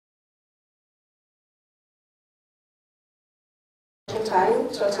taking time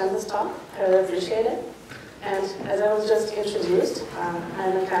to attend this talk. I really appreciate it. And as I was just introduced,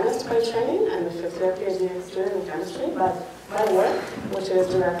 I'm a chemist by training. I'm a fifth-year PhD student in chemistry, but my work, which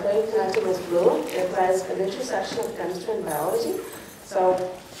is directly connected with flu, it lies at the intersection of chemistry and biology.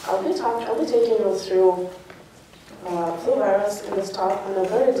 So I'll be taking you through flu virus in this talk on a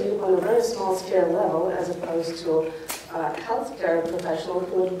very deep, on a very small scale level, as opposed to a healthcare professional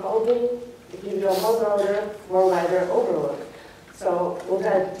who would probably give you a more wider overlook. So we'll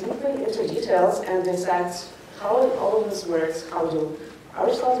dive deeply into details and dissect how all of this works, how do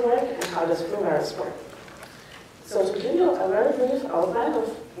our cells work, and how does flu virus work. So to give you a very brief outline of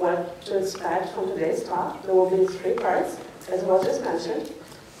what to expect from today's talk, there will be 3 parts, as was just mentioned.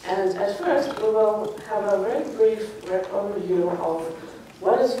 And at first, we will have a very brief overview of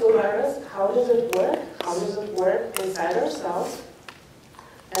what is flu virus, how does it work inside our cells.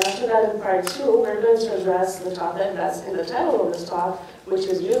 And after that, in part 2, we're going to address the topic that's in the title of this talk, which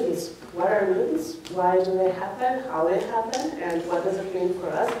is mutants. What are mutants? Why do they happen? How they happen? And what does it mean for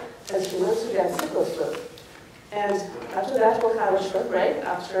us as humans who get sick with flu? And after that, we'll have a short break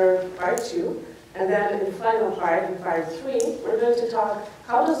after part 2. And then in the final part, in part 3, we're going to talk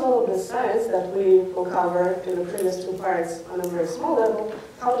how does all of this science that we will cover in the previous 2 parts on a very small level,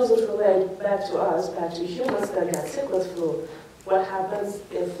 how does it relate back to us, back to humans that get sick with flu? What happens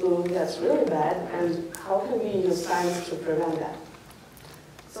if flu gets really bad, and how can we use science to prevent that?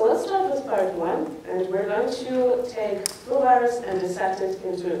 So let's start with part 1, and we're going to take flu virus and dissect it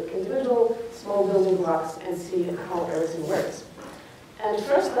into individual small building blocks and see how everything works. And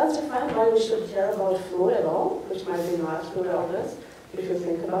first, let's define why we should care about flu at all, which might be not really obvious if you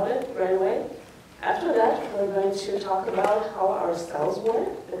think about it right away. After that, we're going to talk about how our cells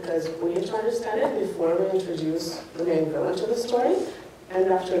work, because we need to understand it before we introduce the main villain to the story.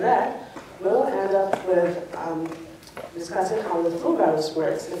 And after that, we'll end up with discussing how the flu virus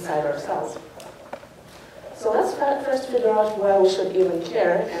works inside our cells. So let's first figure out why we should even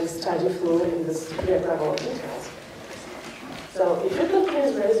care and study flu in this great level of details. So if you could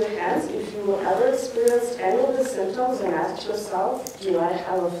please raise your hands if you ever experienced any of the symptoms and asked yourself, do I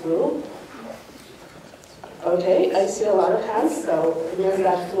have a flu? Okay, I see a lot of hands, so it means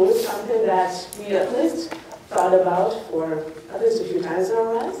that flu is something that we at least thought about for at least a few times in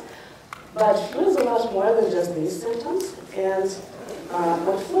our lives. But flu is a lot more than just these symptoms, and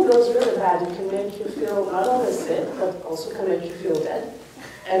when flu goes really bad, it can make you feel not only sick, but also can make you feel dead.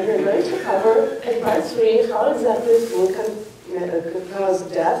 And we're going to cover in part 3 how exactly flu can cause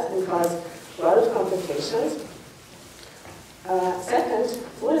death and cause a lot of complications. Second,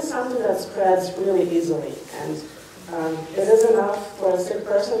 flu is something that spreads really easily, and it is enough for a sick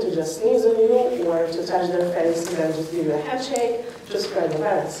person to just sneeze on you or to touch their face and then just give you a handshake to spread the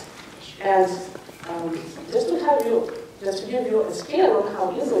virus. And just to give you a scale on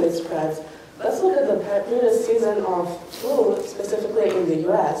how easily it spreads, let's look at the previous season of flu, specifically in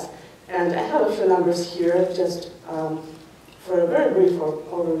the US. And I have a few numbers here, just for a very brief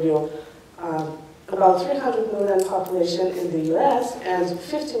overview. About 300 million population in the US, and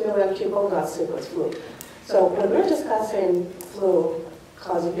 50 million people got sick with flu. So when we're discussing flu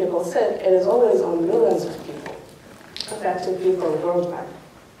causing people sick, it is always on millions of people, affecting people worldwide.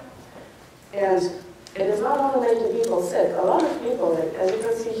 And it is not only making people sick. A lot of people, as you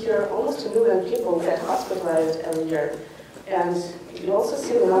can see here, almost 1 million people get hospitalized every year. And you also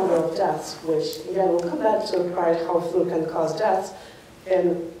see the number of deaths, which, again, we'll come back to the part how flu can cause deaths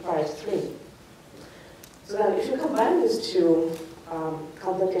in part 3. So then if you combine these 2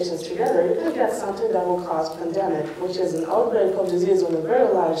 complications together, you can get something that will cause pandemic, which is an outbreak of disease on a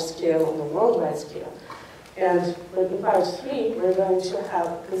very large scale, on a worldwide scale. And in part 3, we're going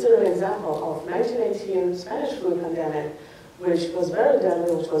to consider an example of 1918 Spanish flu pandemic, which was very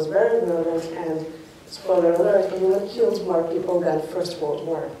deadly, which was very virulent, and spoiler alert, it even killed more people than First World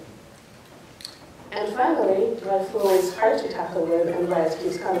War. And finally, why flu is hard to tackle with and why it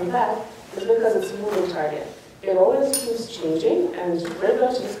keeps coming back is because it's a moving target. It always keeps changing, and we're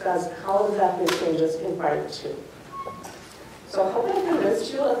going to discuss how exactly it changes in part 2. So I hope I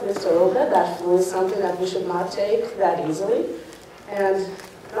convinced you at least a little bit that flu is something that we should not take that easily. And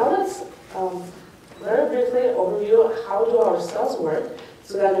now let's very briefly overview how do our cells work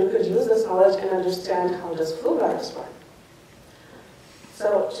so that we could use this knowledge and understand how does flu virus work.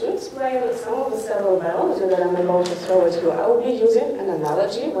 So to explain some of the cellular biology that I'm about to throw at you, I will be using an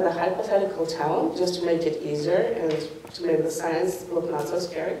analogy with a hypothetical town just to make it easier and to make the science look not so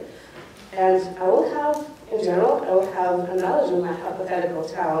scary. And I will have, in general, I will have an analogy with my hypothetical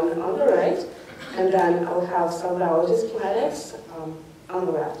town on the right, and then I will have some biology schematics on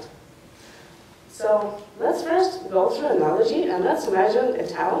the left. So let's first go through an analogy, and let's imagine a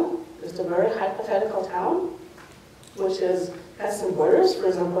town, just a very hypothetical town, which has some borders. For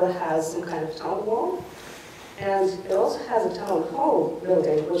example, it has some kind of town wall, and it also has a town hall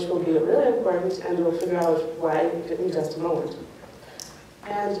building, which will be really important, and we'll figure out why in just a moment.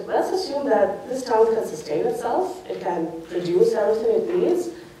 And let's assume that this town can sustain itself, it can produce everything it needs,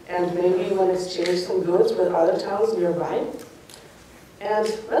 and maybe even exchange some goods with other towns nearby. And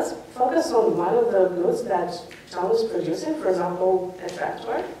let's focus on one of the goods that town is producing, for example, a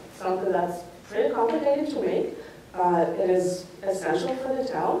tractor, something that's pretty complicated to make. It is essential for the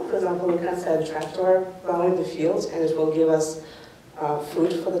town. For example, we can set a tractor plowing the fields, and it will give us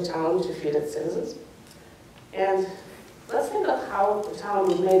food for the town to feed its citizens. And let's think of how the town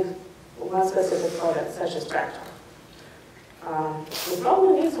would make one specific product, such as tractor. We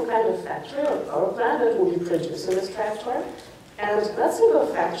probably need some kind of factory or power plant that will be producing this tractor. And let's think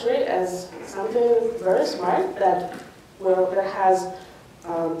of factory as something very smart that has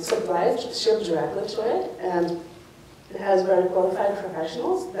supplies shipped directly to it, and it has very qualified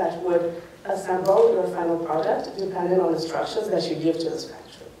professionals that would assemble your final product depending on instructions that you give to this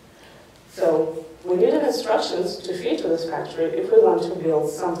factory. So we need instructions to feed to this factory if we want to build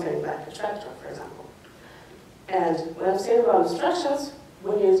something like a tractor, for example. And when I'm saying about instructions,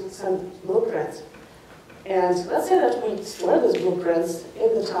 we need some blueprints. And let's say that we store these blueprints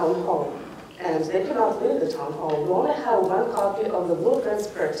in the town hall, and they cannot leave the town hall. We only have one copy of the blueprints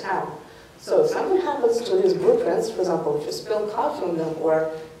per town. So if something happens to these blueprints, for example, if you spill coffee on them,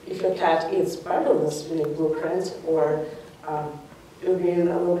 or if your cat eats part of this unique blueprint, or you're being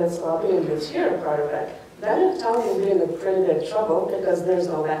a little bit sloppy and you tear a part of it, then the town will be in a pretty big trouble because there's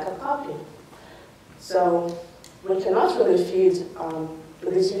no backup copy. So we cannot really feed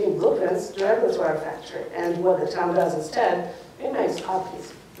these unique blueprints directly to our factory. And what the town does instead, it makes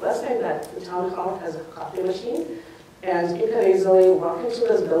copies. Let's say that the town hall has a copy machine, and you can easily walk into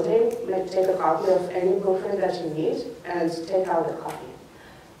this building, take a copy of any blueprint that you need, and take out the copy.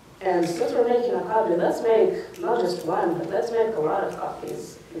 And since we're making a copy, let's make not just one, but let's make a lot of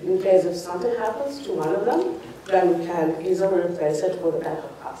copies. In case if something happens to one of them, then we can easily replace it with a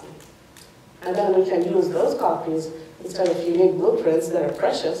backup copy. And then we can use those copies instead of unique blueprints that are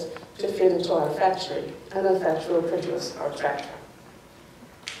precious to feed into our factory, and then factory will produce our tractor.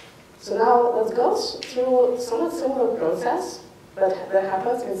 So now let's go through a somewhat similar process that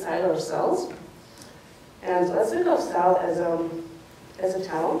happens inside our cells. And let's think of cell as a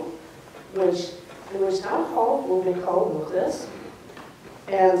town, in which town hall will be called nucleus,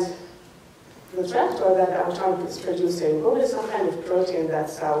 and the tractor that our town is producing will be some kind of protein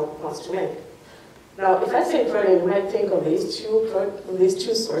that cell wants to make. Now, if I say protein, you might think of these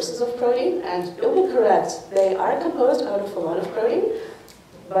two sources of protein, and you'll be correct. They are composed out of a lot of protein,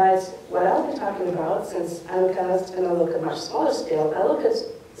 but what I'll be talking about, since I'm a chemist and I look at much smaller scale, I look at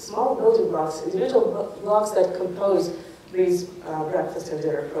small building blocks, individual blocks that compose these breakfast and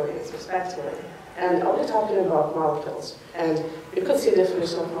dinner proteins, respectively. And I'll be talking about molecules, and you could see the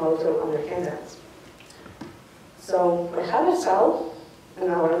definition of molecule on your handouts. So we have a cell in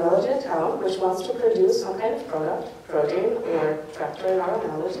our analogy a town, which wants to produce some kind of product, protein or tractor in our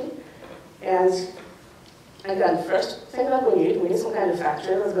analogy. And again, first thing that we need some kind of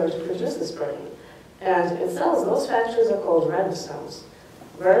factory that's going to produce this protein. And in cells, those factories are called ribosomes.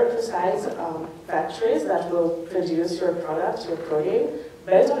 Very precise factories that will produce your product, your protein,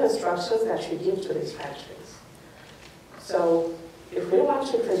 based on instructions that you give to these factories. So if we want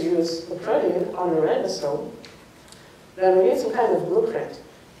to produce the protein on a ribosome, then we need some kind of blueprint.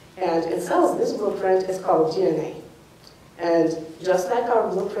 And in cells, this blueprint is called DNA. And just like our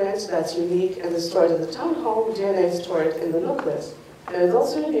blueprint that's unique and is stored in the town hall, DNA is stored in the nucleus. And it's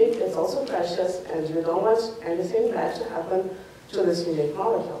also unique, it's also precious, and you don't want anything bad to happen to this unique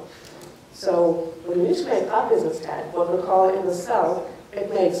molecule. So when we need to make copies instead, what we call in the cell,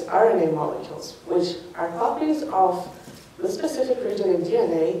 it makes RNA molecules, which are copies of the specific region in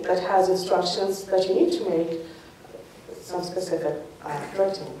DNA that has instructions that you need to make some specific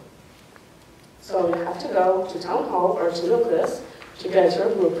protein. So you have to go to town hall or to nucleus to get your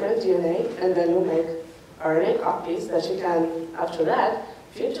blueprint DNA, and then you make RNA copies that you can, after that,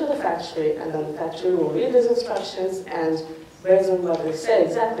 feed to the factory, and then the factory will read these instructions, and based on what they say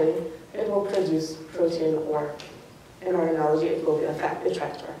exactly, it will produce protein, or in our analogy, it will be a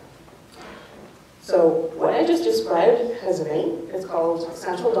tractor. So what I just described has a name. It's called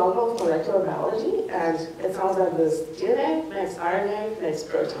central dogma of molecular biology, and it sounds like this: DNA makes RNA, makes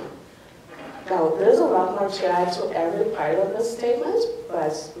protein. Now, there's a lot more to add to every part of this statement,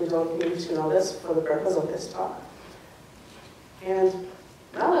 but we don't need to know this for the purpose of this talk. And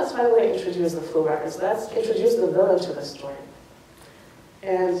now let's finally introduce the flu virus. Let's introduce the villain to the story.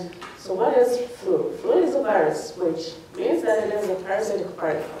 And so what is flu? Flu is a virus, which means that it is a parasitic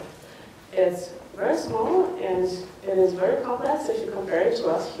particle. It's very small and it is very complex if you compare it to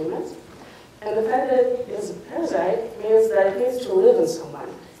us humans. And the fact that it is a parasite means that it needs to live in someone.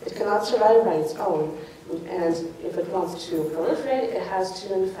 It cannot survive by its own. And if it wants to proliferate, it has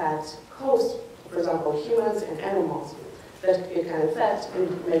to infect hosts, for example, humans and animals, that it can infect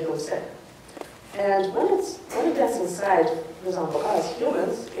and make them sick. And when it gets inside, for example, us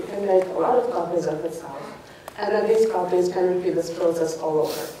humans, it can make a lot of copies of itself. And then these copies can repeat this process all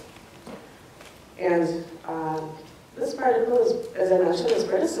over. And this particle, as I mentioned, is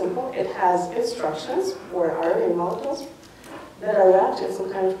pretty simple. It has instructions or RNA molecules that are wrapped in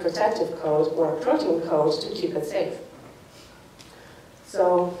some kind of protective code or protein code to keep it safe.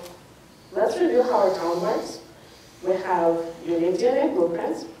 So let's review how our town works. We have unique DNA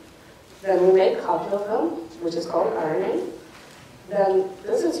blueprints. Then we make a copy of them, which is called RNA. Then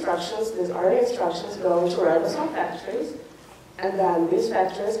these RNA instructions go into ribosome factories, and then these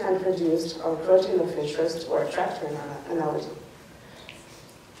factories can produce our protein of interest or attractor analogy.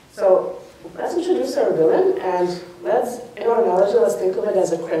 So let's introduce our villain, and in our analogy, let's think of it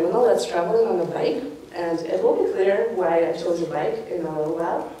as a criminal that's traveling on a bike, and it will be clear why I chose a bike in a little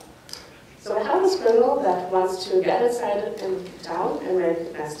while. So I have this criminal that wants to get inside in town and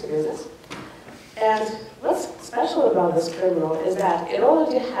make nasty business. And what's special about this criminal is that it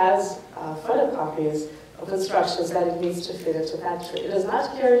already has photocopies of instructions that it needs to fit into factory. It does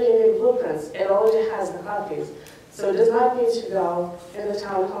not carry any blueprints. It already has the copies. So it does not need to go in the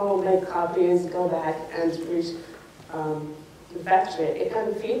town hall, make copies, go back and reach the factory. It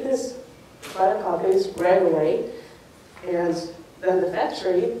can feed these photocopies right away, and then the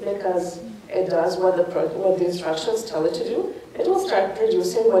factory, because it does what the instructions tell it to do, it will start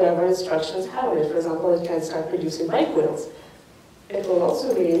producing whatever instructions have it. For example, it can start producing bike wheels. It will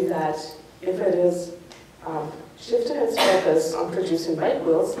also mean that if it is shifting its focus on producing bike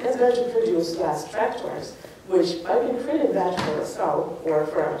wheels, it's going to produce less tractors, which might be pretty bad for the cell or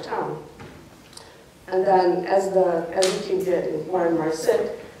for our town. And then as we keep getting more and more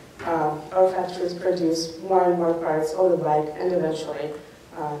sick, our factories produce more and more parts of the bike, and eventually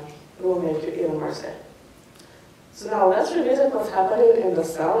it will make you even more sick. So now let's revisit what's happening in the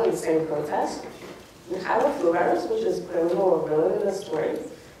cell in the same process. We have a flu virus, which is criminal or villain in the story,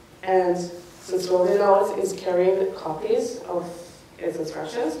 and since we already know it's carrying copies of its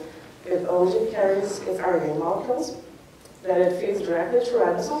instructions, it also carries its RNA molecules that it feeds directly to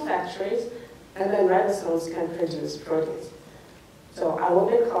ribosome factories, and then ribosomes can produce proteins. So I will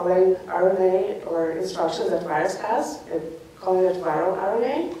be calling RNA or instructions that virus has, calling it viral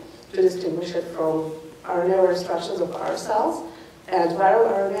RNA to distinguish it from RNA or instructions of our cells, and viral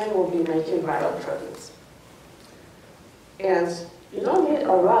RNA will be making viral proteins. And you don't need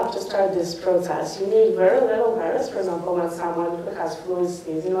a lot to start this process. You need very little virus. For example, when someone who has flu is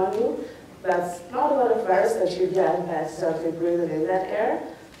sneezing on you, that's not a lot of virus that you get by accidentally breathing in that air.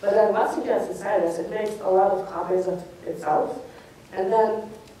 But then once it gets inside us, it makes a lot of copies of itself. And then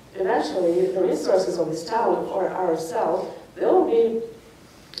eventually, the resources of this town or our cell, they will be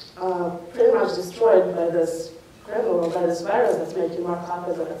pretty much destroyed by this criminal, by this virus that's making more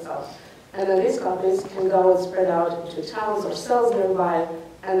copies of itself. And then these copies can go and spread out into towns or cells nearby,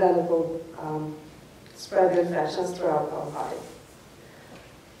 and then it will spread the infections throughout our body.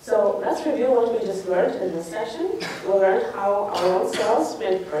 So let's review what we just learned in this session. We learned how our own cells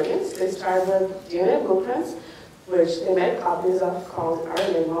make proteins. They start with DNA blueprints, which they make copies of called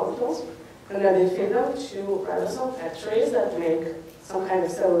RNA molecules, and then they feed them to ribosome factories that make some kind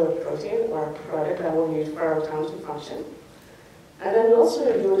of cellular protein or product that we'll need for our town to function. And then we also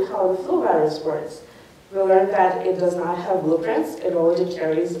reviewed how the flu virus works. We learned that it does not have blueprints. It already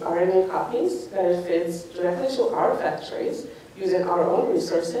carries RNA copies that it feeds directly to our factories using our own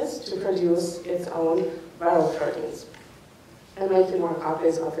resources to produce its own viral proteins and making more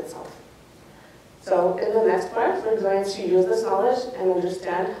copies of itself. So in the next part, we're going to use this knowledge and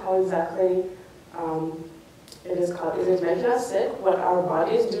understand how exactly is it making us sick, what our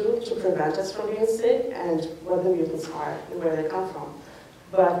bodies do to prevent us from being sick, and what the mutants are and where they come from.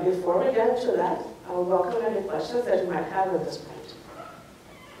 But before we get into that, I'll welcome any questions that you might have at this point.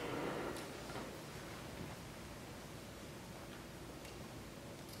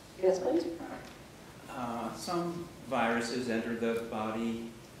 Yes, please? Some viruses enter the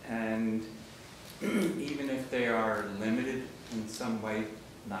body, and even if they are limited in some way,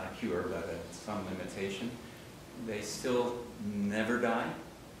 not a cure, but some limitation, they still never die?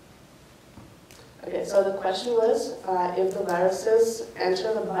 Okay, so the question was, if the viruses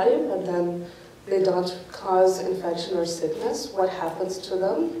enter the body, but then they don't cause infection or sickness, what happens to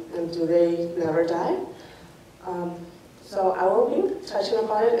them, and do they never die? So I will be touching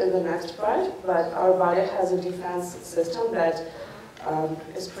upon it in the next part, but our body has a defense system that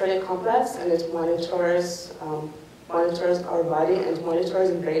is pretty complex, and it monitors our body and monitors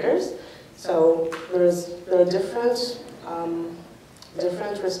invaders. So there are different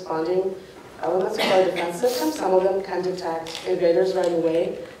responding elements of our defense system. Some of them can detect invaders right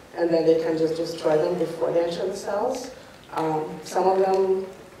away, and then they can just destroy them before they enter the cells. Some of them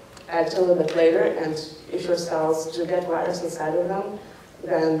act a little bit later, and if your cells do get virus inside of them,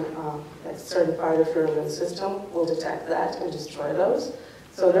 then a certain part of your immune system will detect that and destroy those.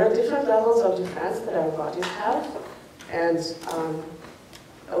 So there are different levels of defense that our bodies have, and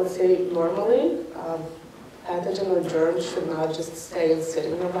I would say normally pathogen or germs should not just stay and sit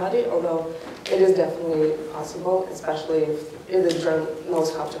in your body, although it is definitely possible, especially if the germ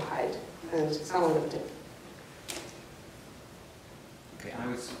knows how to hide, and some of them do. Okay, I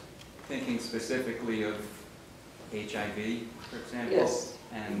was thinking specifically of HIV, for example, Yes.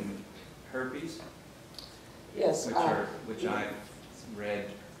 and herpes, Yes. which I've read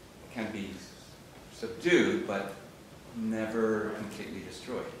can be subdued, but never completely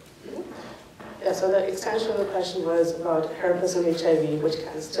destroyed. Yeah, so the extension of the question was about herpes and HIV, which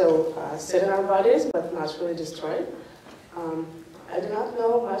can still sit in our bodies, but not really destroyed. I do not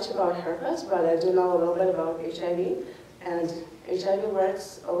know much about herpes, but I do know a little bit about HIV, and HIV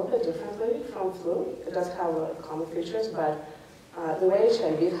works a little bit differently from flu. It does have a lot of common features, but the way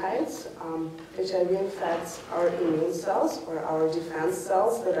HIV hides, HIV infects our immune cells, or our defense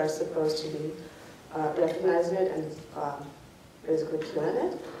cells that are supposed to be recognizing it and basically killing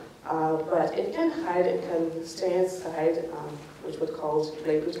it. But it can hide, it can stay inside, which would call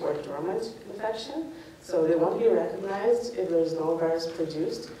latent or dormant infection. So they won't be recognized if there's no virus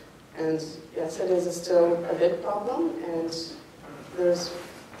produced. And yes, it is still a big problem, and there's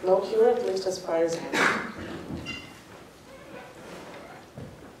no cure, at least as far as I know.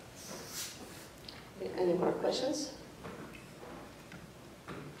 Any more questions?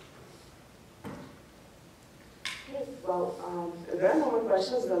 Okay, well, if there are no more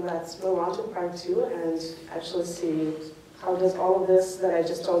questions, then let's move on to part 2 and actually see how does all of this that I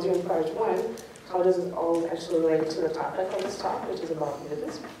just told you in part 1, how does it all actually relate to the topic of this talk, which is about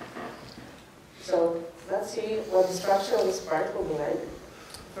mutants. So let's see what the structure of this part will be like.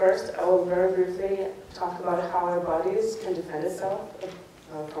 First, I will very briefly talk about how our bodies can defend itself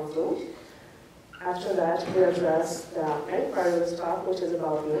from flu. After that, we address the main part of this talk, which is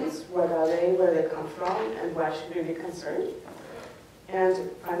about mutants. What are they, where they come from, and why should we be concerned?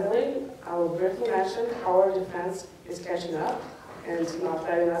 And finally, I will briefly mention how our defense is catching up and not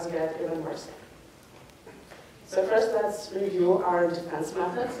letting us get even worse. So first, let's review our defense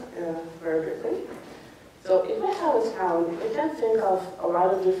methods very briefly. So if we have a town, we can think of a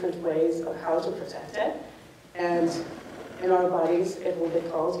lot of different ways of how to protect it. And in our bodies, it will be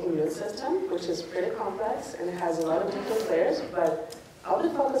called immune system, which is pretty complex and it has a lot of different layers, but I'll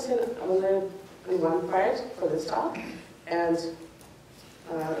be focusing only on one part for this talk, and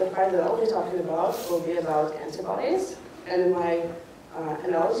the part that I'll be talking about will be about antibodies, and in my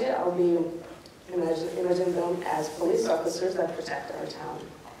analogy, I'll be imagining them as police officers that protect our town.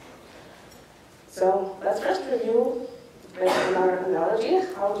 So let's first review, based on our analogy,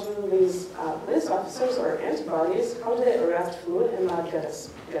 how do these police officers or antibodies, how do they arrest flu and not get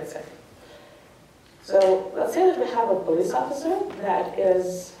sick? So let's say that we have a police officer that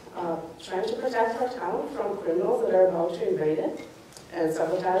is trying to protect our town from criminals that are about to invade it and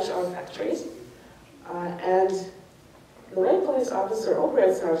sabotage our factories. And the way a police officer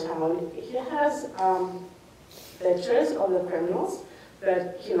operates in our town, he has pictures of the criminals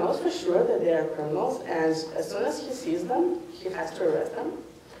that he knows for sure that they are criminals, and as soon as he sees them, he has to arrest them.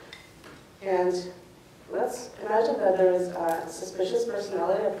 And let's imagine that there is a suspicious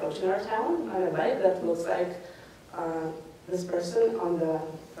personality approaching our town on a bike that looks like this person on the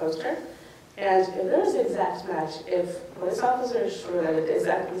poster. And if there is an exact match, if a police officer is sure that it is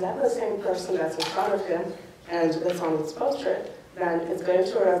exactly the same person that's in front of him and that's on this poster, then it's going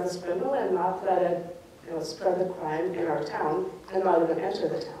to arrest this criminal and not let it spread the crime in our town and not even enter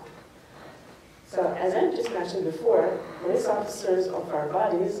the town. So as I just mentioned before, police officers of our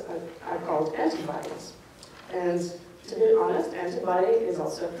bodies are called antibodies. And to be honest, antibody is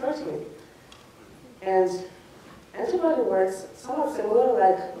also a protein. And antibody works somewhat similar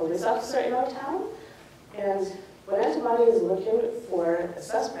like a police officer in our town. And when antibody is looking for a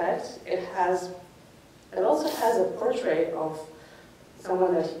suspect, it also has a portrait of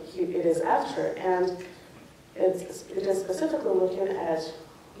someone that it is after. And it is specifically looking at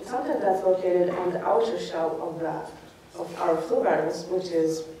something that's located on the outer shell of our flu virus, which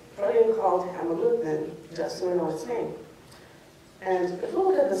is a protein called hemagglutinin, just so we know its name. And if we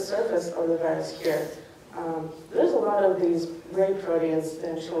look at the surface of the virus here, there's a lot of these gray proteins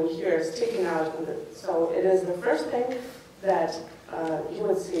that I'm showing here sticking out. So it is the first thing that you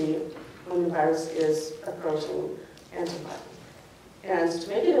would see when the virus is approaching antibody. And to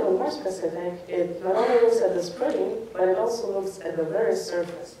make it even more specific, it not only looks at this protein, but it also looks at the very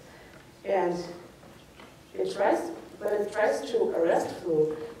surface. And when it tries to arrest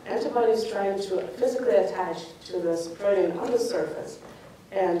flu, antibodies trying to physically attach to this protein on the surface.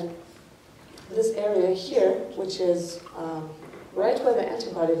 And this area here, which is right where the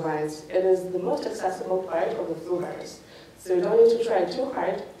antibody binds, it is the most accessible part of the flu virus. So you don't need to try too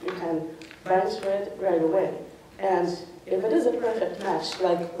hard, you can bind to it right away. And if it is a perfect match,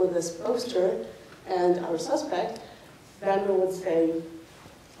 like with this poster and our suspect, then we would say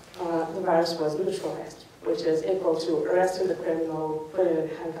the virus was neutralized, which is equal to arresting the criminal, putting in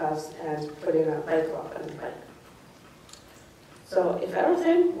handcuffs, and putting a bike lock on the bike. So if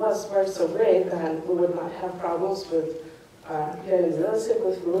everything worked so great, then we would not have problems with getting really sick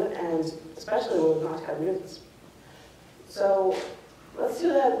with flu, and especially we would not have mutants. So let's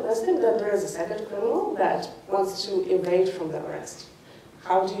think that there is a second criminal that wants to evade from the arrest.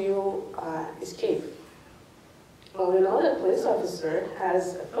 How do you escape? Well, we know that a police officer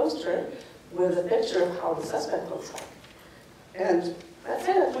has a poster with a picture of how the suspect looks like. And let's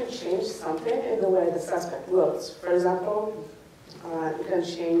say that we change something in the way the suspect looks. For example, you can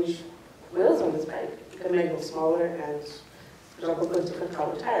change wheels on this bike. You can make them smaller and, for example, put different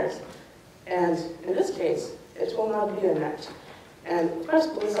color tires. And in this case, it will not be a match. And of course,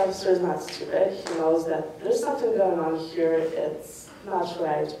 police officer is not stupid. He knows that there's something going on here. It's not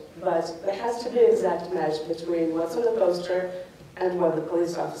right. But there has to be an exact match between what's on the poster and what the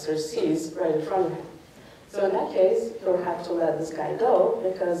police officer sees right in front of him. So in that case, he'll have to let this guy go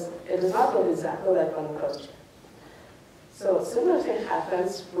because it does not look exactly like on the poster. So a similar thing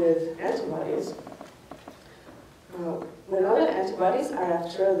happens with antibodies. We know that antibodies are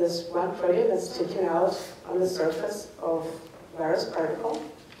after this one protein that's sticking out on the surface of virus particle.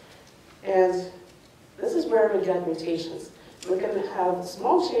 And this is where we get mutations. We can have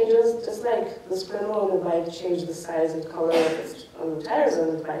small changes, just like the spindle on the bike changed the size and color on the tires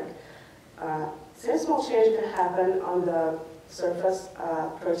on the bike. Same small change can happen on the surface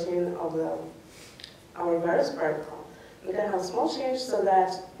protein of our virus particle. We can have a small change so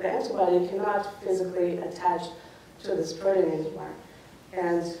that the antibody cannot physically attach to this protein anymore.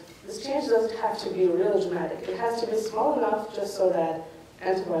 And this change doesn't have to be really dramatic. It has to be small enough just so that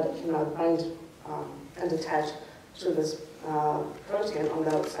antibody cannot bind and attach to this protein on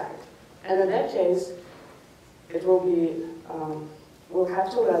the outside. And in that case, it will be, we'll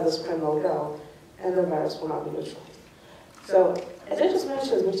have to let this criminal go, and the virus will not be neutralized. So, as I just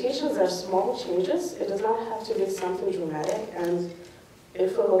mentioned, mutations are small changes. It does not have to be something dramatic. And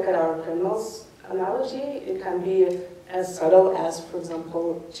if we look at our criminals analogy, it can be as subtle as, for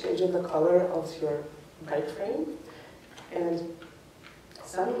example, changing the color of your bike frame. And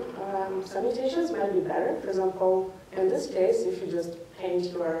some mutations might be better. For example, in this case, if you just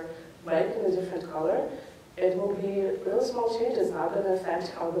paint your bike in a different color, it will be really small changes. It's not going to affect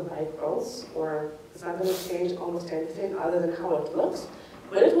how the bike rolls, or it's not going to change almost anything other than how it looks,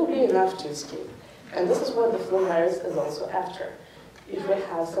 but it will be enough to escape. And this is what the flu virus is also after. If we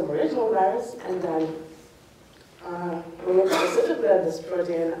have some original virus, and then we look specifically at this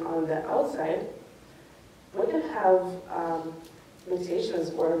protein on the outside, we can have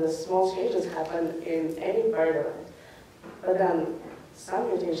mutations where the small changes happen in any part of it. But then some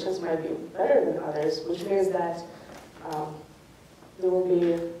mutations might be better than others, which means that there will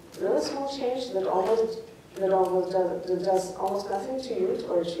be really small change that does almost nothing to you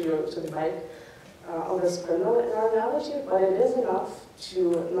or to the bike of this criminal in our analogy, but it is enough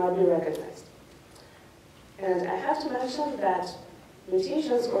to not be recognized. And I have to mention that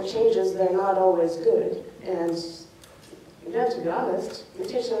mutations or changes, they're not always good. And again, to be honest,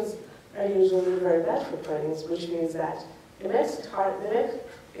 mutations are usually very bad for proteins, which means that it makes it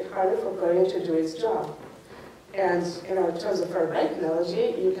harder for protein to do its job. And in terms of our bike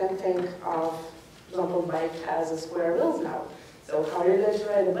analogy, you can think of, for example, bike has a square wheels now. So how are you going to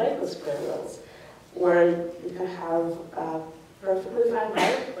ride a bike with square wheels? Or you can have a perfectly fine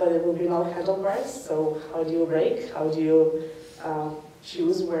bike, but it will be no handlebars. So how do you brake? How do you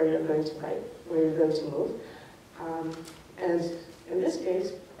choose where you're going to bike, where you're going to move? And in this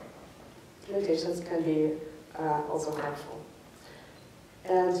case, mutations can be also harmful.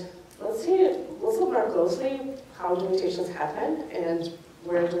 And let's look more closely how do mutations happen and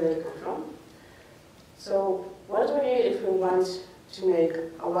where do they come from. So what do we need if we want to make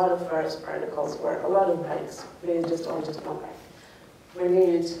a lot of virus particles or a lot of bikes based on just one bike? We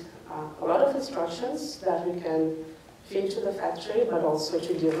need a lot of instructions that we can feed to the factory, but also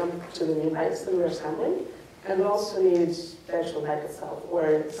to give them to the new bikes that we're assembling. And we also need the actual bike itself,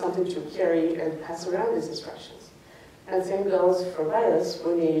 or something to carry and pass around these instructions. And same goes for virus.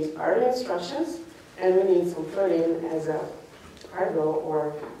 We need RNA instructions, and we need some protein as a cargo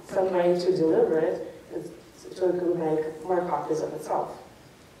or some way to deliver it so it can make more copies of itself.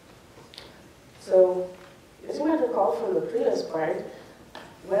 So, as you might recall from the previous part,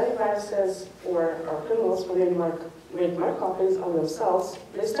 when viruses or criminals make more copies of themselves,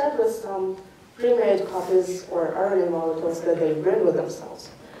 they start with some pre-made copies or RNA molecules that they bring with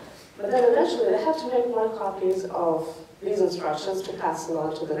themselves. But then eventually they have to make more copies of these instructions to pass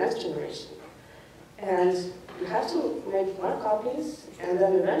along to the next generation. And you have to make more copies, and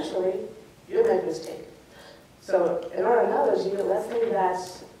then eventually you make a mistake. So in our analogy, let's say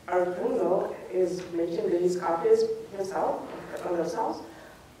that our criminal is making these copies himself, of themselves,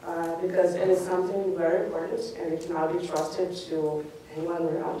 because it is something very important and it cannot be trusted to anyone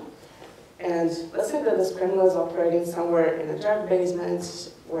around. And let's say that this criminal is operating somewhere in a dark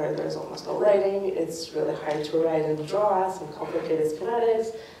basement where there's almost no lighting, it's really hard to write and draw, some complicated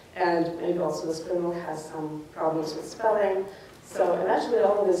schematics, and maybe also this criminal has some problems with spelling. So eventually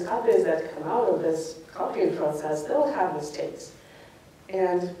all of these copies that come out of this copying process, they will have mistakes.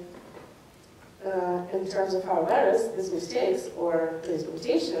 And in terms of our virus, these mistakes or these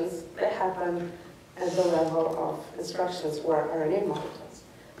mutations, they happen at the level of instructions or RNA molecules.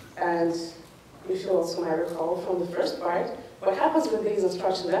 And if you also might recall from the first part, what happens with these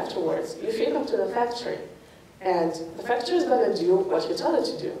instructions afterwards? You feed them to the factory, and the factory is going to do what you tell it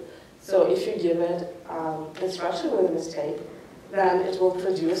to do. So if you give it instruction with a mistake, then it will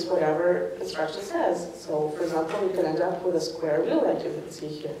produce whatever instruction says. So for example, you can end up with a square wheel like you can see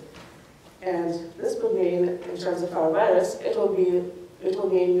here. And this would mean, in terms of our virus, it will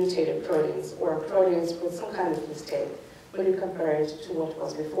mean mutated proteins, or proteins with some kind of mistake when you compare it to what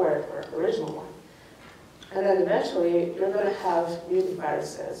was before, or original one. And then eventually, you're going to have mutant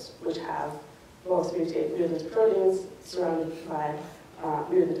viruses, which have both mutant proteins surrounded by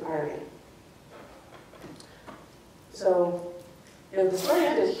mutant RNA. So if the story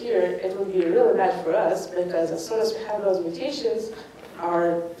ended here, it would be really bad for us, because as soon as we have those mutations,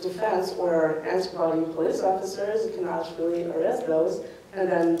 our defense or our antibody police officers cannot really arrest those, and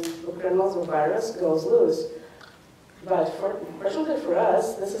then the criminals or virus goes loose. But fortunately for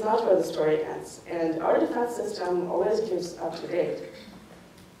us, this is not where the story ends, and our defense system always keeps up to date.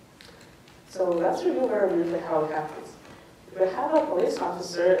 So let's review very briefly how it happens. If we have a police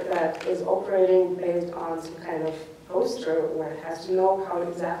officer that is operating based on some kind of poster where it has to know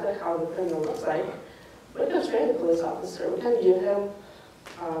exactly how the criminal looks like, we can train the police officer. We can give him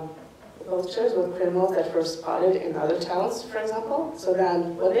posters with criminals that were spotted in other towns, for example, so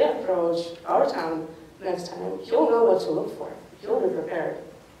then when they approach our town next time, he'll know what to look for. He'll be prepared.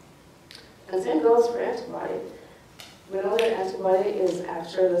 And same goes for antibody. We know that antibody is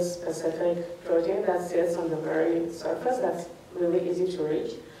actually the specific protein that sits on the very surface that's really easy to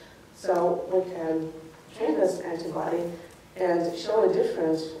reach. So we can train this antibody and show a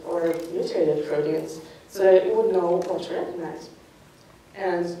different or mutated proteins so that it would know what to recognize.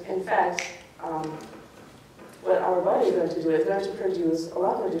 And in fact, what our body is going to do is going to produce a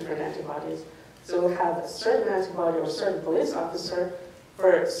lot more different antibodies. So we'll have a certain antibody or a certain police officer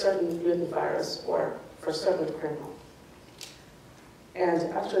for a certain mutant virus or for a certain criminal. And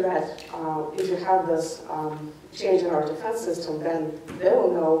after that, if you have this change in our defense system, then they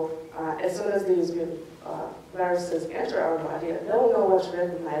will know, as soon as these viruses enter our body, they will know what to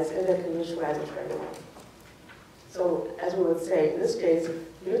recognize and they can neutralize it right away. So, as we would say, in this case,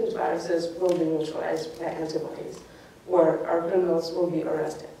 mutant viruses will be neutralized by antibodies, or our criminals will be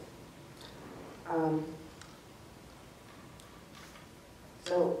arrested.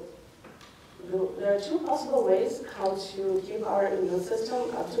 So, there are two possible ways how to keep our immune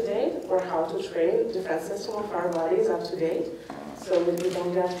system up to date, or how to train the defense system of our bodies up to date, so we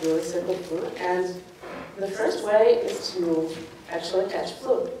don't get really sick with flu. And the first way is to actually catch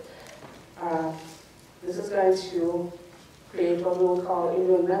flu. This is going to create what we will call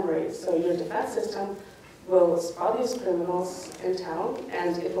immune memory. So your defense system will spot these criminals in town,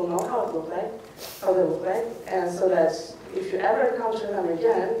 and it will know how they look like, and so that if you ever encounter them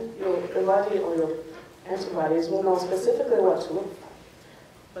again, your body or your antibodies will know specifically what to look for.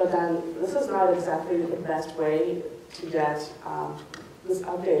 But then this is not exactly the best way to get this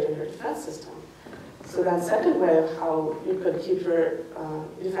update in your defense system. So then second way of how you could keep your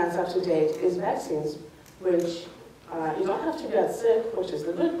defense up to date is vaccines, which you don't have to get sick, which is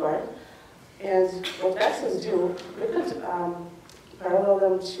the good part. And what vaccines do, we could parallel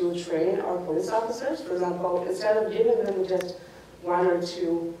them to train our police officers. For example, instead of giving them just one or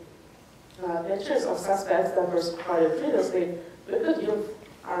two pictures of suspects that were spotted previously, we could give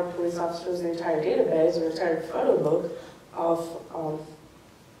our police officers an entire database or entire photo book of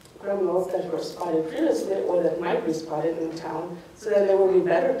criminals that were spotted previously or that might be spotted in town, so that they will be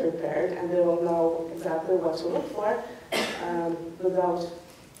better prepared and they will know exactly what to look for without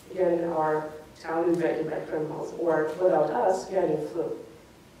getting our town invaded by criminals or without us getting flu.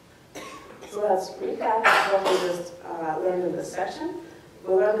 So let's recap what we just learned in this section.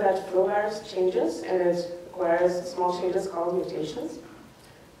 We learned that flu virus changes and it acquires small changes called mutations.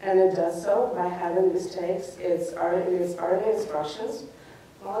 And it does so by having mistakes in its RNA instructions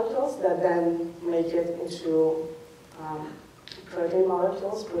molecules that then make it into protein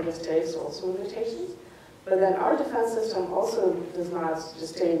molecules with mistakes, also with mutations. But then our defense system also does not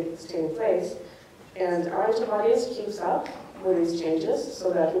just stay in place, and our antibodies keeps up with these changes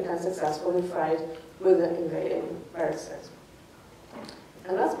so that we can successfully fight with the invading viruses.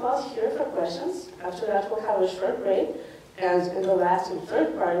 And let's pause here for questions. After that, we'll have a short break. And in the last and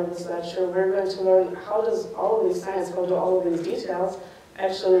third part of this lecture, we're going to learn how does all of these science, how do all of these details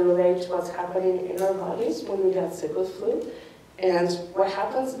actually relate to what's happening in our bodies when we get sick with flu, and what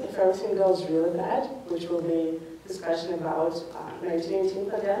happens if everything goes really bad, which will be discussion about 1918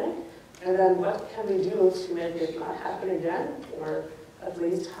 pandemic, and then what can we do to make it not happen again, or at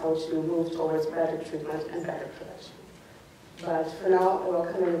least how to move towards better treatment and better prevention. But for now, I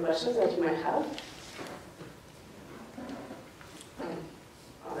welcome any questions that you might have.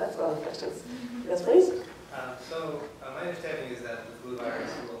 Oh, that's a lot of questions. Yes, please? My understanding is that the flu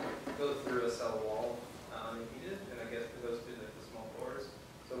virus will go through a cell wall unheated, and I guess it goes through the small pores.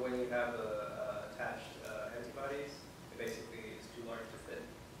 So when you have the attached antibodies, it basically is too large to fit.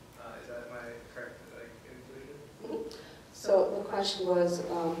 Is that my correct conclusion? Mm-hmm. So the question was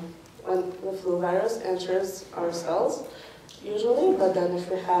when the flu virus enters our cells, usually, but then if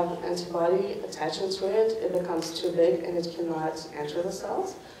we have antibody attaching to it, it becomes too big and it cannot enter the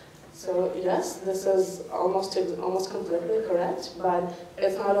cells. So yes, this is almost completely correct, but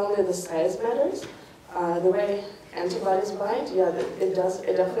it's not only the size matters. The way antibodies bind, yeah, it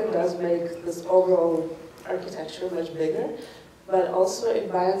definitely does make this overall architecture much bigger, but also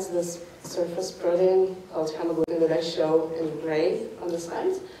it binds this surface protein called hemoglobin that I show in gray on the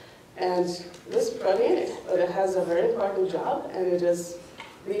slides. And this protein, it has a very important job, and it is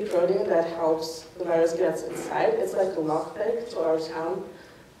the protein that helps the virus get inside. It's like a lockpick to our town.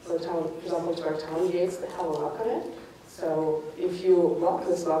 For example, to our town gates, they have a lock on it. So if you lock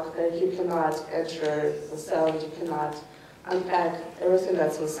this lockpick, you cannot enter the cell, you cannot unpack everything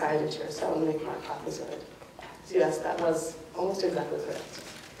that's inside into your cell and make more copies of it. So yes, that was almost exactly correct.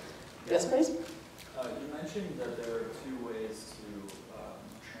 Yes, please? You mentioned that there are two ways to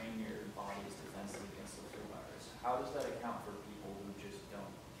train your body's defenses against the flu virus. How does that account for people who just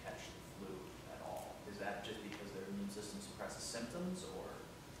don't catch the flu at all? Is that just because their immune system suppresses symptoms, or?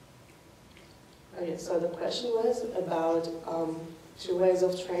 Okay, so the question was about two ways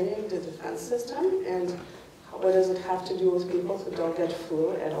of training the defense system, and what does it have to do with people who don't get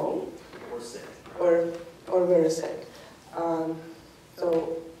flu at all? Or sick. Or very sick.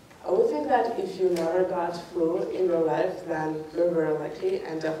 So I would think that if you never got flu in your life, then you're very lucky,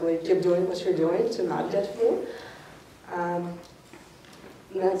 and definitely keep doing what you're doing to not get flu.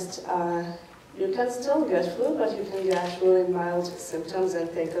 Next, you can still get flu, but you can get really mild symptoms and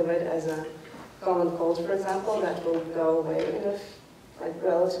think of it as a common cold, for example, that will go away in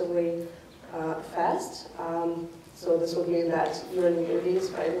relatively fast. So this would mean that your immunity is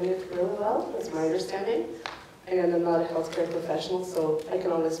fighting it really well, that's my understanding. Again, I'm not a healthcare professional, so I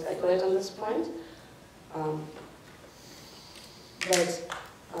can only speculate on this point.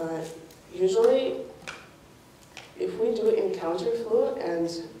 Usually, if we do encounter flu, and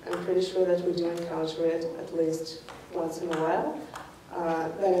I'm pretty sure that we do encounter it at least once in a while,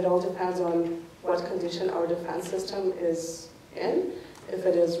 then it all depends on what condition our defense system is in. If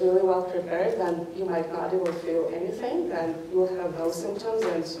it is really well prepared, then you might not even feel anything, then you will have no symptoms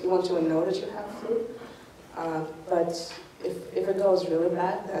and you won't even know that you have flu. But if it goes really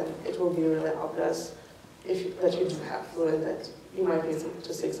bad, then it will be really obvious that you do have flu and that you might need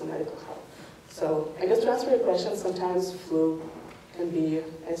to seek some medical help. So I guess to answer your question, sometimes flu can be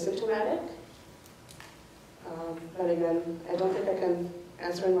asymptomatic. But again, I don't think I can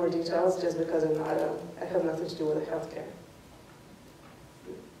answer in more details just because I have nothing to do with the healthcare.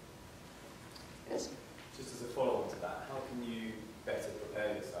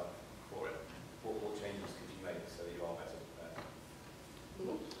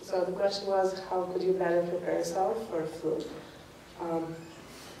 So the question was, how could you better prepare yourself for flu?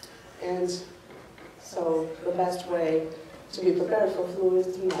 And so the best way to be prepared for flu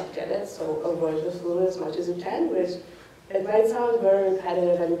is to not get it, so avoid the flu as much as you can, which it might sound very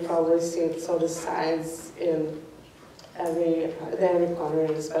repetitive, and you've probably seen the signs in every corner,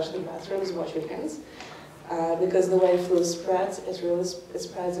 and especially bathrooms, wash your hands. Because the way flu spreads, it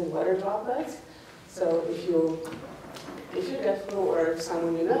spreads in water droplets. So if you get flu, or if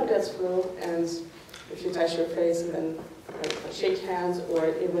someone you know gets flu, and if you touch your face and then shake hands, or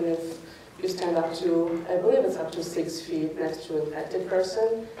even if you stand up to, I believe it's up to 6 feet next to an infected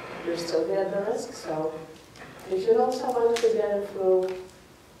person, you're still at the risk. So if you know someone who's getting flu,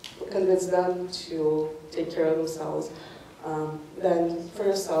 convince them to take care of themselves. Then for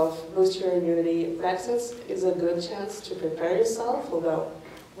yourself, boost your immunity. Vaccines is a good chance to prepare yourself, although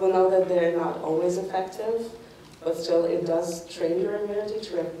we know that they're not always effective, but still it does train your immunity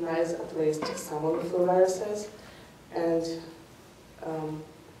to recognize at least some of the flu viruses. And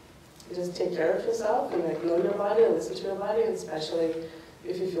just take care of yourself and know your body, listen to your body, and especially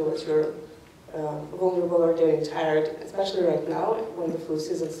if you feel that you're vulnerable or getting tired, especially right now when the flu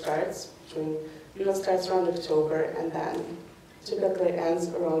season starts. Usually starts around October and then typically ends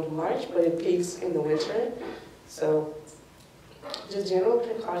around March, but it peaks in the winter. So just general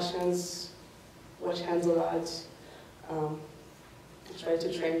precautions, wash hands a lot, try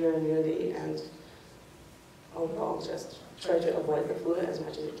to train your immunity, and overall just try to avoid the flu as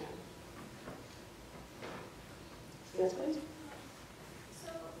much as you can. Yes, please? So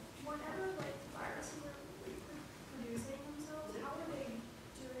whenever viruses are reproducing themselves, how are they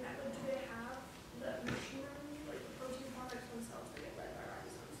doing that? Do they have the machinery, the protein products themselves that get led by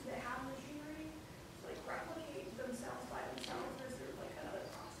ribosomes? Do they have machinery to replicate themselves by themselves, or is there another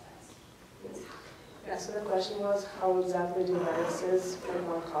process that's happening? Yeah, so the question was, how exactly do viruses make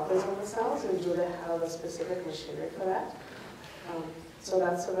more copies of themselves, and do they have a specific machinery for that? So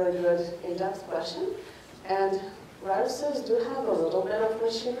that's a very good in-depth question. And viruses do have a little bit of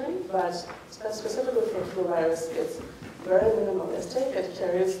machinery, but specifically for flu virus, it's very minimalistic. It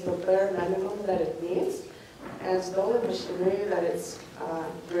carries the bare minimum that it needs, and the only machinery that it's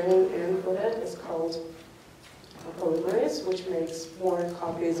bringing in with it is called polymerase, which makes more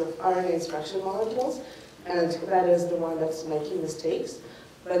copies of RNA instruction molecules, and that is the one that's making mistakes.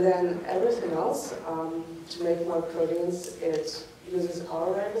 But then everything else, to make more proteins, it uses our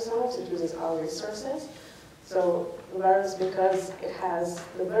ribosomes, it uses our resources. So the virus, because it has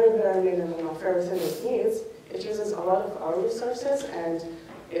the very bare minimum of everything it needs, it uses a lot of our resources, and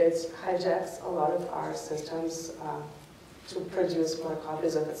it hijacks a lot of our systems to produce more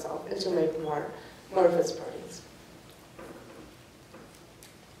copies of itself and to make more of its proteins.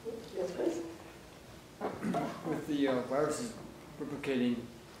 Yes, please? With the viruses replicating,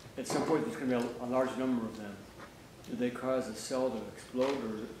 at some point there's going to be a large number of them. Do they cause a cell to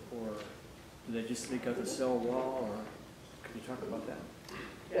explode, or do they just leak out the cell wall, or can you talk about that?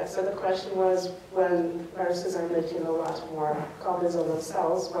 Yeah, so the question was, when viruses are making a lot more copies of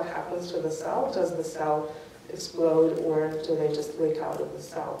themselves, what happens to the cell? Does the cell explode, or do they just leak out of the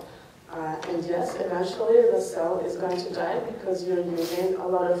cell? And yes, eventually the cell is going to die because you're using a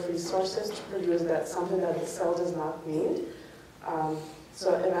lot of resources to produce something that the cell does not need.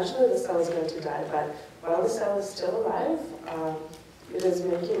 So eventually the cell is going to die, but while the cell is still alive, it is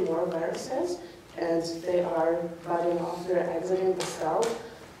making more viruses, and they are budding off, they're exiting the cell.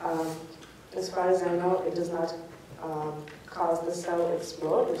 As far as I know, it does not cause the cell to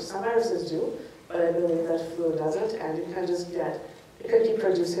explode, which some viruses do, but I believe that flu doesn't, and you can keep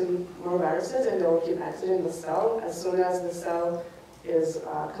producing more viruses, and they will keep exiting the cell. As soon as the cell is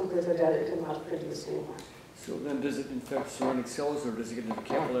completely dead, it cannot produce anymore. So then does it infect surrounding cells, or does it get into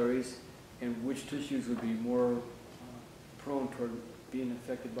capillaries? And which tissues would be more prone toward being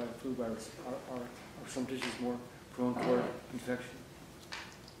infected by a flu virus? Are some tissues more prone toward infection?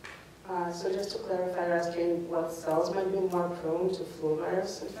 So just to clarify, you're asking what cells might be more prone to flu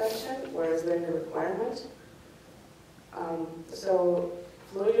virus infection, or is there any requirement? So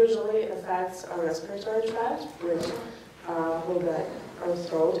flu usually affects our respiratory tract, which will be our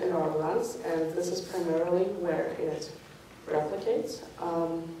throat and our lungs, and this is primarily where it replicates.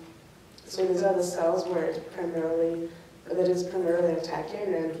 So these are the cells where it is primarily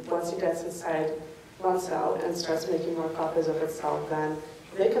attacking, and once it gets inside one cell and starts making more copies of itself, then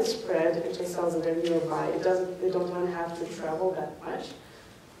they can spread into cells that are nearby. They don't even have to travel that much,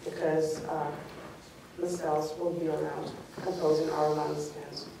 because the cells will be around, composing our lungs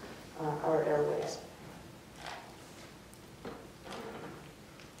and our airways.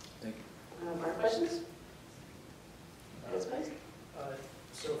 Thank you. More questions? Yes, please.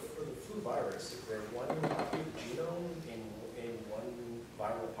 So flu virus, is there one copy of the genome in one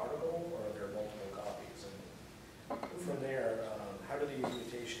viral particle, or are there multiple copies? And from there, how do these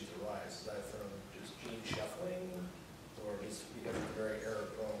mutations arise? Is that from just gene shuffling, or just because it's a very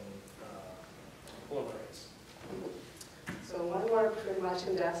error-prone polymerase? So one more pretty much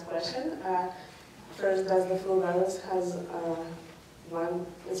in-depth question. First, does the flu virus has one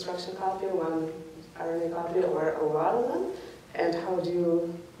instruction copy, one RNA copy, or a lot of them? And how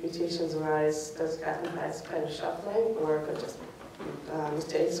do mutations arise? Does it happen by kind of shuffling, or just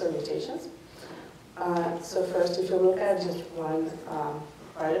mistakes or mutations? So first, if you look at just one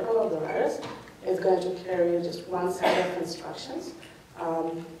particle of the virus, it's going to carry just one set of instructions.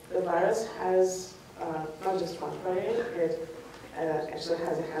 The virus has not just one protein, it actually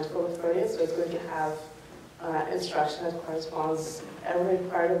has a handful of proteins, so it's going to have instruction that corresponds every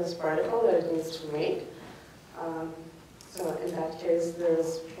part of this particle that it needs to make. So in that case,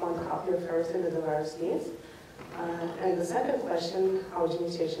 there's one copy of everything that the virus needs. And the second question, how do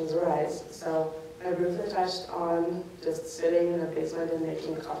mutations arise? So I briefly touched on just sitting in a basement and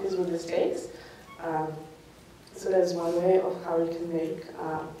making copies with mistakes. So that's one way of how you can make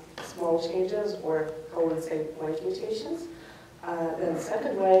small changes, or how we would say point mutations. Then the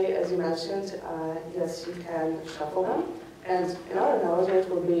second way, as you mentioned, yes, you can shuffle them. And in our analogy, it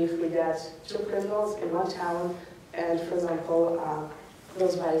would be if we get two criminals in one town, and for example,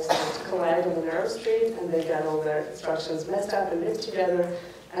 those bikes collide on the narrow street, and they get all their instructions messed up and mixed together,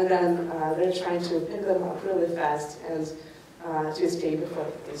 and then they're trying to pick them up really fast and to escape before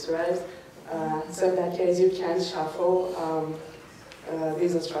the police arrives. So in that case, you can shuffle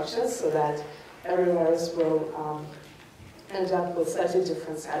these instructions so that every virus will end up with slightly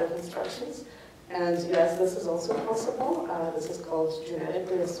different set of instructions. And yes, this is also possible. This is called genetic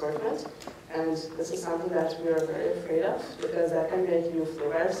reassortment. And this is something that we are very afraid of, because that can make new flu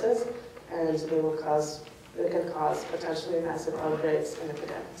viruses, and they can cause potentially massive outbreaks and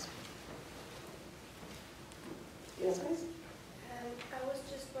epidemics. Yes, please? I was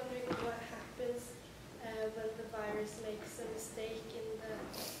just wondering what happens when the virus makes a mistake in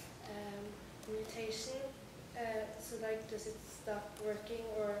the mutation. So like, does it stop working,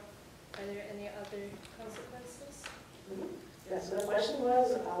 or are there any other consequences? Mm-hmm. Yeah, so the question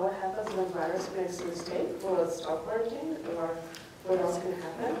was, what happens when a virus makes a mistake? Will it stop working, or what else can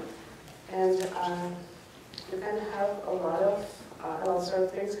happen? And you can have a lot of sort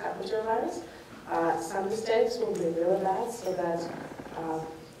of things happen to a virus. Some mistakes will be really bad, so that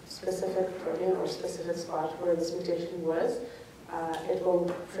specific protein or specific spot where this mutation was, it will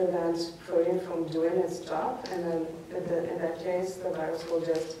prevent protein from doing its job, and then in that case, the virus will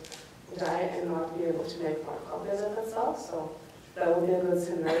just die and not be able to make more copies of itself. So that would be a good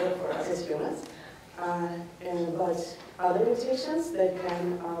scenario for us as humans. But other mutations, they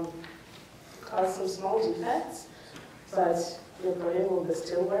can cause some small defects, but your protein will be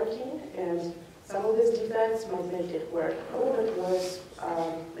still working, and some of these defects might make it work a little bit worse,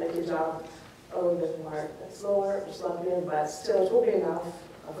 make your job a little bit more slower or sloppier, but still it will be enough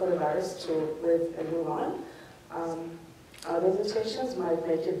for the virus to live and move on. Other mutations might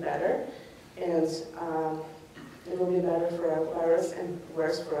make it better, and it will be better for our virus and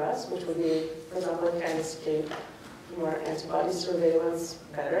worse for us, which would be, for example, it can escape more antibody surveillance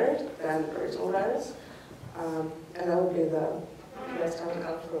better than the original virus. And that would be the best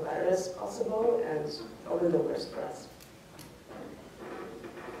outcome for a virus possible, and probably the worst for us.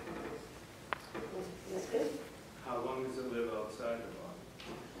 Yes, please? How long does it live outside the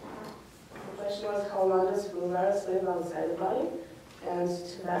body? The question was, how long does flu virus live outside the body? And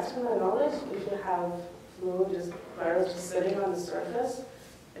to the best of my knowledge, if you have virus just sitting on the surface,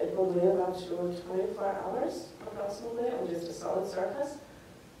 it will live up to 24 hours approximately on just a solid surface.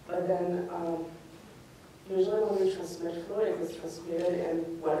 But then usually when we transmit flu, it is transmitted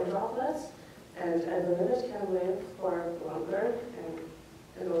in water droplets, and I believe it can live for longer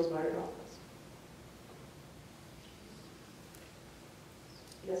in those water droplets.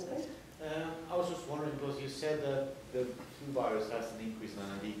 Yes, please? I was just wondering, because you said that the flu virus has an increase and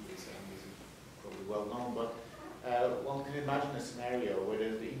a decrease, and this is probably well known, but one can imagine a scenario where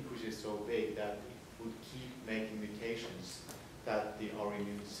the increase is so big that it would keep making mutations that our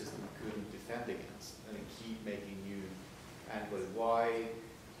immune system couldn't defend against, and it keep making new antibodies. Why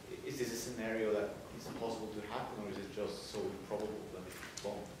is this a scenario that is possible to happen, or is it just so improbable that it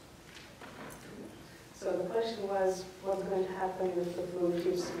won't? So the question was, what's going to happen if the flu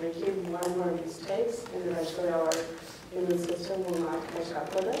keeps making more and more mistakes, and eventually our immune system will not catch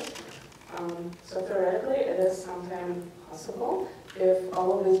up with it? So theoretically, it is sometimes possible if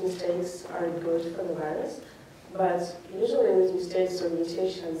all of these mistakes are good for the virus. But usually these mistakes or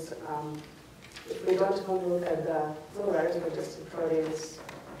mutations, if we don't only look at the flu virus, but just in proteins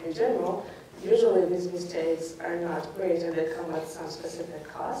in general, usually these mistakes are not great and they come at some specific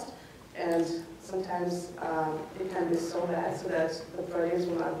cost. And sometimes it can be so bad so that the proteins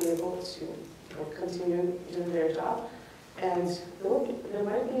will not be able to continue doing their job. And there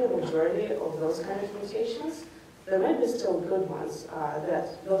might be a majority of those kind of mutations. There might be still good ones,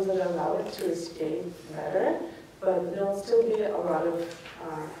 that those that allow it to escape better, but there will still be a lot of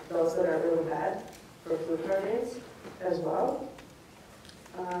those that are really bad for flu proteins as well.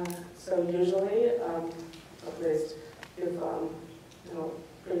 So usually, at least if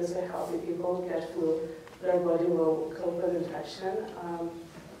previously healthy people get flu, their body will cope with infection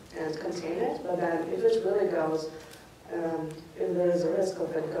and contain it. But then if it really goes, if there is a risk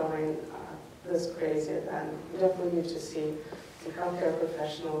of it going this crazy, then you definitely need to see a healthcare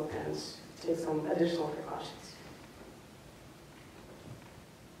professional and take some additional precautions.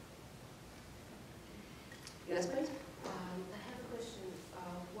 Yes, please? I have a question.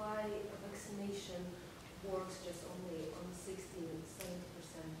 Why vaccination works just only on 60 and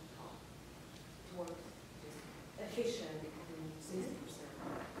 70% to work efficient in 60%?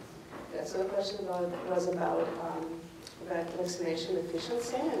 Yeah, so the question was about vaccination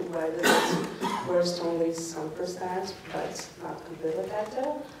efficiency and why it works only some percent, but not completely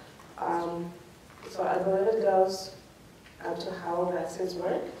effective. So I believe it goes up to how vaccines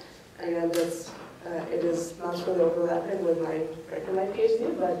work. Again, it is not really overlapping with my work in my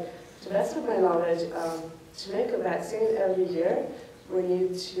PhD, but to the best of my knowledge, to make a vaccine every year, we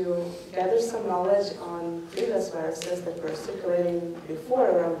need to gather some knowledge on previous viruses that were circulating before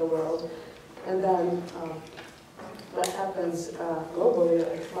around the world, and then what happens globally,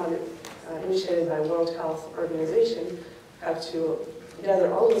 like one initiated by World Health Organization, have to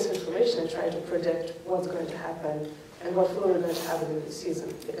gather all this information and try to predict what's going to happen and what flu we're going to have in the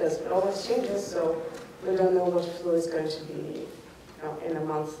season, because it always changes, so we don't know what flu is going to be in a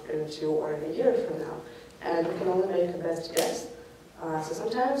month, in 2, or in a year from now. And we can only make a best guess. So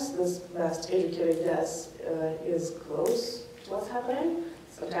sometimes this best educated guess is close to what's happening.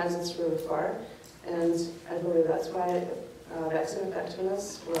 Sometimes it's really far. And I believe that's why vaccine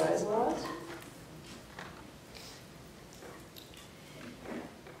effectiveness varies a lot.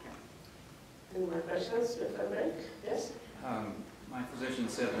 Any more questions before break? Yes? My physician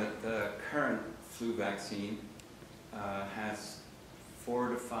said that the current flu vaccine has 4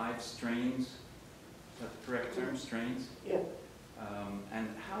 to 5 strains. Is that the correct term, strains? Yeah. And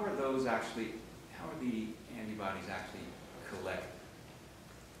how are those actually, how are the antibodies actually collected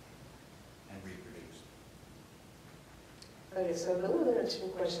and reproduced? Okay, so really there are 2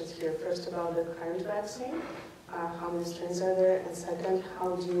 questions here. First about the current vaccine, how many strains are there? And second,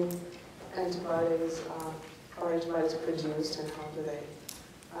 how do antibodies, are antibodies produced and how do they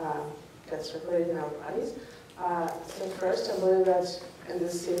get circulated in our bodies? So first, I believe that in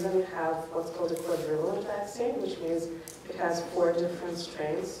this season we have what's called a quadrivalent vaccine, which means it has 4 different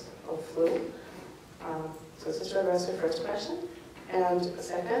strains of flu. So this is to address your first question. And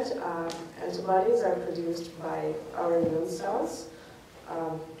second, antibodies are produced by our immune cells,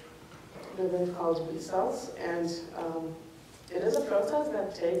 they're called B cells, and it is a process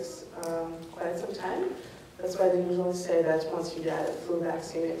that takes quite some time. That's why they usually say that once you get a flu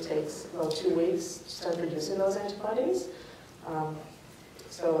vaccine, it takes about 2 weeks to start producing those antibodies.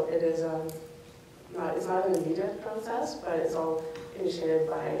 So it is it's not an immediate process, but it's all initiated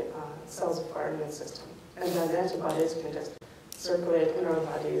by cells of our immune system. And then antibodies can just circulate in our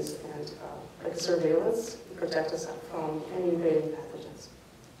bodies and, like surveillance, protect us from any invading pathogens.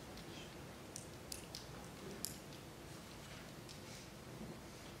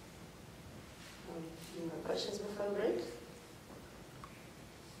 Any more questions before the break?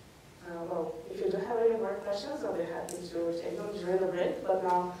 Well, if you do have any more questions, I'll be happy to take them during the break. But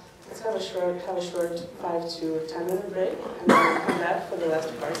now let's have a short 5 to 10 minute break, and then we'll come back for the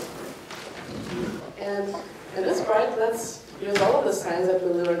last part. And in this part, let's use all of the science that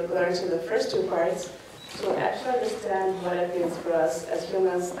we learned in the first 2 parts to actually understand what it means for us as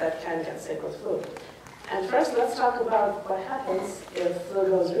humans that can get sick with flu. And first, let's talk about what happens if flu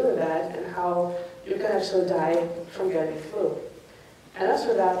goes really bad and how you can actually die from getting flu. And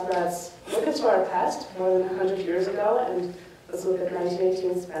after that, let's look into our past, more than 100 years ago, and let's look at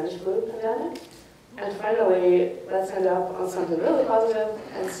 1918 Spanish flu pandemic. And finally, let's end up on something really positive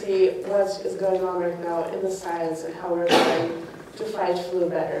and see what is going on right now in the science and how we're trying to fight flu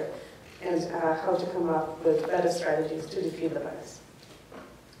better and how to come up with better strategies to defeat the virus.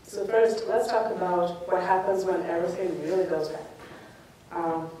 So first, let's talk about what happens when everything really goes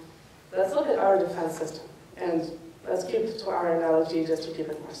bad. Let's look at our defense system. And let's keep to our analogy just to keep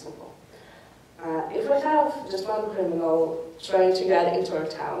it more simple. If we have just one criminal trying to get into our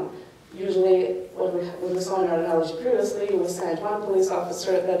town, usually what we saw in our analogy previously, we sent one police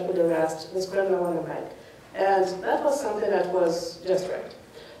officer that would arrest this criminal on the bike. And that was something that was just right.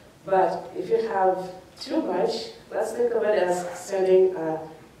 But if you have too much, let's think of it as sending a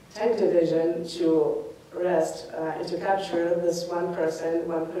tank division to arrest and to capture this one person,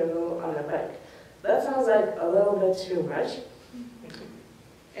 one criminal on a bike. That sounds like a little bit too much.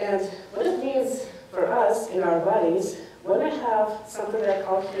 And what it means for us in our bodies, when we have something that I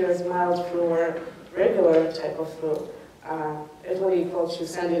call here as mild flu or regular type of flu, it will equal to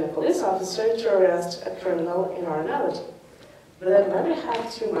sending a police officer to arrest a criminal in our analogy. But then when we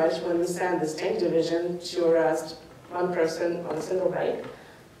have too much, when we send this tank division to arrest one person on a single bike,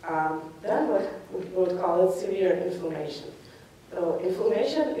 then we would call it severe inflammation. So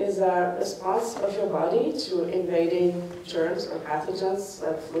inflammation is a response of your body to invading germs or pathogens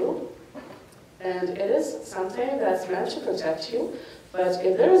like flu. And it is something that's meant to protect you, but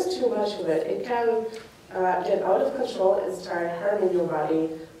if there is too much of it, it can get out of control and start harming your body.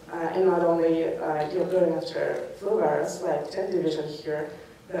 And not only you're going after flu virus, like tank division here,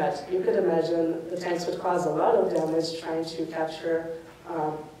 but you could imagine the tanks would cause a lot of damage trying to capture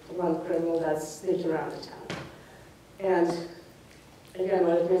one criminal that's sneaking around the town. And again,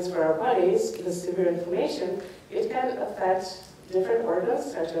 what it means for our bodies, the severe inflammation, it can affect different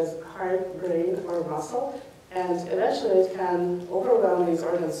organs such as heart, brain, or muscle, and eventually it can overwhelm these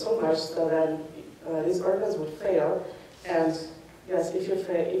organs so much so that these organs would fail. And yes, if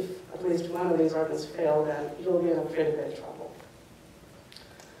at least one of these organs fail, then you'll be in a pretty big trouble.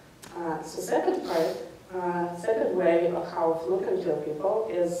 So second way of how flu can kill people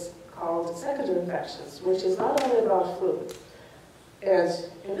is called secondary infections, which is not only about flu. And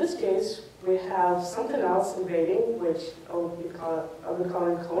in this case, we have something else invading, which I'll be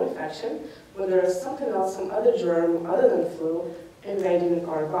calling co-infection, when there is something else, some other germ other than flu, invading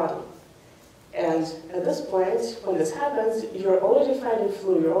our body. And at this point, when this happens, you're already fighting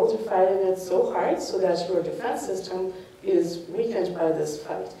flu. You're already fighting it so hard so that your defense system is weakened by this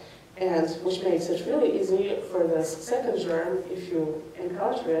fight. And which makes it really easy for this second germ, if you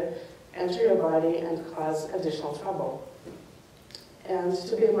encounter it, enter your body and cause additional trouble. And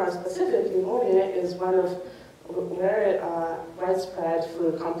to be more specific, pneumonia is one of very widespread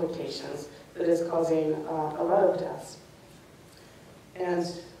flu complications that is causing a lot of deaths. And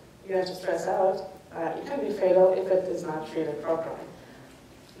you have to stress out, it can be fatal if it is not treated properly.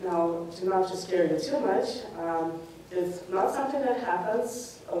 Now, to not to scare you too much, it's not something that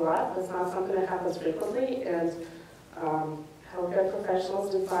happens a lot, it's not something that happens frequently, and healthcare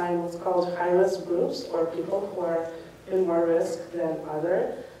professionals define what's called high-risk groups, or people who are in more risk than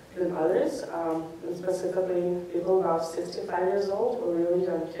others, and specifically people about 65 years old or really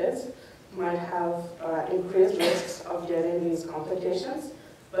young kids might have increased risks of getting these complications.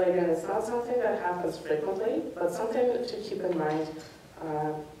 But again, it's not something that happens frequently, but something to keep in mind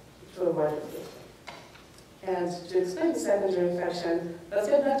to avoid it. And to explain the secondary infection, let's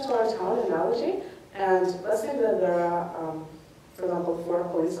get back to our town analogy, and let's think that there are, for example, 4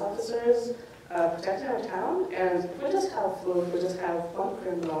 police officers protecting our town, and if we just have flu, if we just have one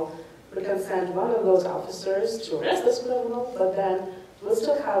criminal, we can send one of those officers to arrest this criminal, but then we'll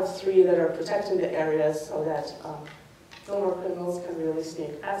still have 3 that are protecting the areas so that no more criminals can really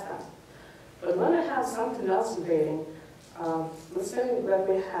sneak past them. But when we have something else invading, let's say that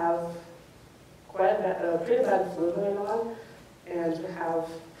we have quite a pretty bad flu going on, and we have,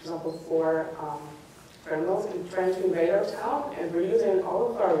 for example, 4 criminals trying to invade our town, and we're using all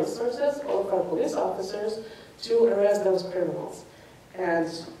of our resources, all of our police officers, to arrest those criminals. And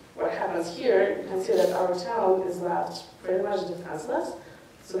what happens here, you can see that our town is left pretty much defenseless.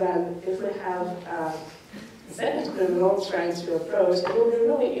 So then if we have a second criminal trying to approach, it will be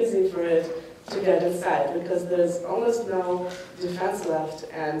really easy for it to get inside, because there's almost no defense left,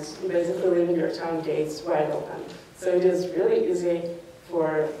 and you're basically leaving your town gates wide open. So it is really easy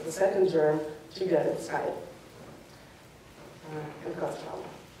for the second germ to get inside and cause trouble.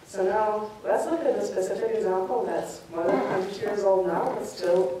 So now, let's look at the specific example that's more than 100 years old now, but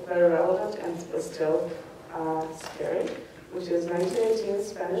still very relevant and is still scary, which is 1918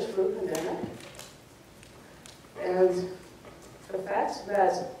 Spanish flu pandemic. And the fact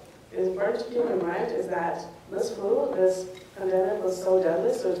that is important to keep in mind is that this flu, this pandemic was so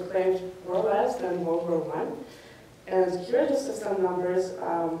deadly, so it claimed more lives than World War I. And here are just some numbers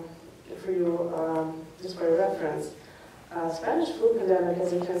for you, just for your reference. Spanish flu pandemic,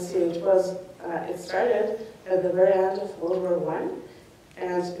 as you can see, it started at the very end of World War I,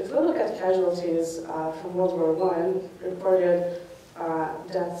 And if we look at casualties from World War I, reported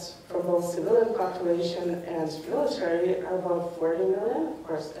deaths for both civilian population and military are about 40 million. Of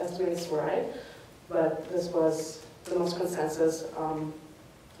course, estimates vary, but this was the most consensus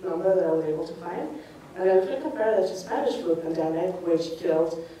number that I was able to find. And then if we compare that to Spanish flu pandemic, which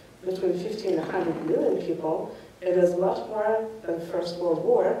killed between 50 and 100 million people, it is a lot more than the First World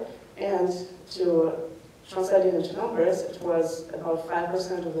War. And to translate it into numbers, it was about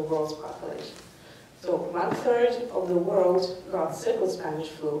 5% of the world's population. So 1/3 of the world got sick with Spanish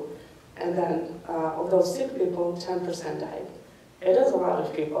flu, and then of those sick people, 10% died. It is a lot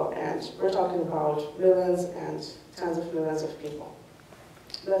of people, and we're talking about millions and tens of millions of people.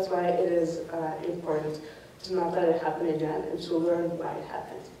 That's why it is important to not let it happen again and to learn why it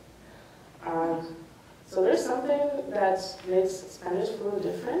happened. So there's something that makes Spanish flu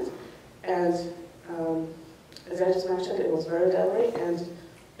different, and as I just mentioned, it was very deadly, and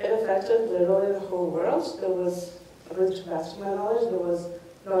it affected literally the whole world. There was, at least to the best of my knowledge, there was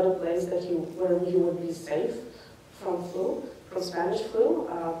not a place that where you would be safe from Spanish flu,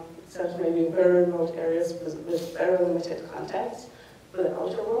 except maybe very remote areas with very limited contacts with the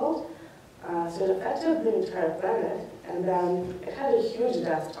outer world. So it affected the entire planet, and then it had a huge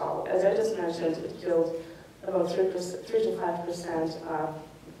death toll. As I just mentioned, it killed about 3 to 5%,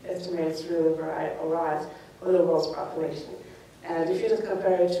 estimates really vary a lot, of the world's population. And if you just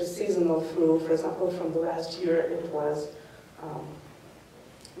compare it to seasonal flu, for example, from the last year, it was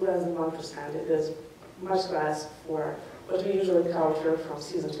less than 1%. It is much less for what we usually encounter from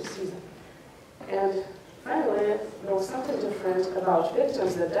season to season. And finally, there was something different about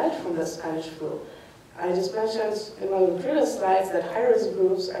victims that died from the Spanish flu. I just mentioned in one of the previous slides that high-risk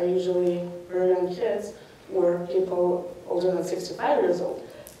groups are usually very young kids or people older than 65 years old.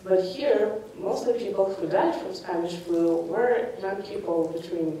 But here, most of the people who died from Spanish flu were young people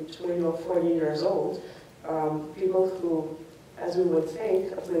between 20 or 40 years old, people who, as we would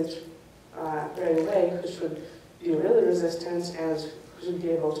think, at least right away, who should be really resistant and who should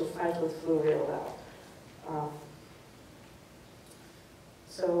be able to fight with flu real well.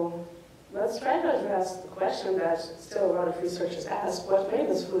 So let's try to address the question that still a lot of researchers ask: what made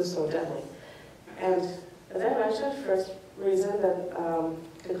this flu so deadly? And as I mentioned, first reason that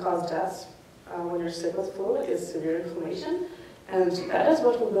can cause deaths when you're sick with flu is severe inflammation. And that is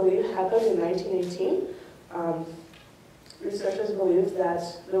what we believe happened in 1918. Researchers believe that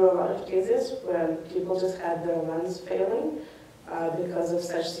there were a lot of cases when people just had their lungs failing because of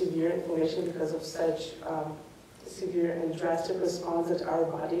such severe inflammation, because of such severe and drastic response that our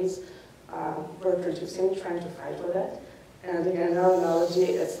bodies were producing, trying to fight with it. And again, in our analogy,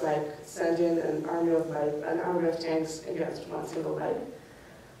 it's like sending an army of tanks against one single light.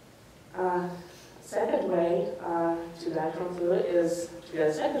 Second way to die from flu is to get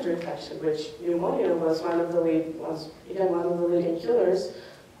a secondary infection, which pneumonia was one of the leading killers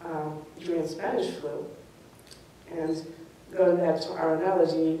during Spanish flu. And going back to our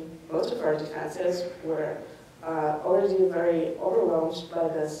analogy, most of our defenses were already very overwhelmed by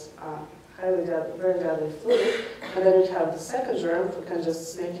this very deadly flu, and then we have the second germ who can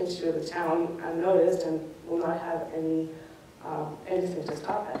just sneak into the town unnoticed and will not have anything to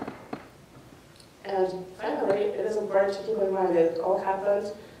stop it. And finally, it is important to keep in mind that it all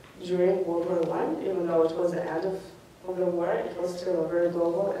happened during World War I, even though it was the end of the war, it was still a very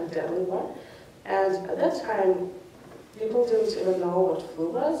global and deadly war. And at that time, people didn't even know what flu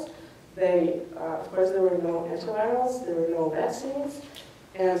was. Of course, there were no antivirals, there were no vaccines,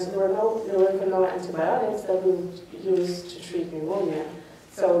 and there were even no antibiotics that we would use to treat pneumonia.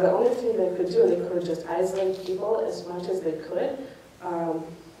 So the only thing they could do, they could just isolate people as much as they could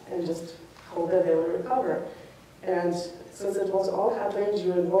and just hope that they would recover. And since it was all happening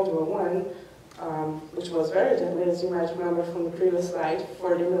during World War I, which was very deadly, as you might remember from the previous slide,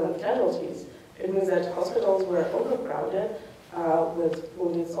 40 million casualties, it means that hospitals were overcrowded with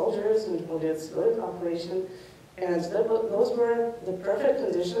wounded soldiers and wounded civilian population. And those were the perfect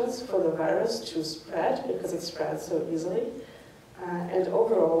conditions for the virus to spread, because it spread so easily. And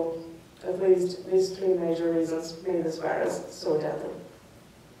overall, at least these three major reasons made this virus so deadly.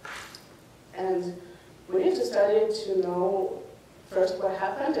 And we need to study to know, first, what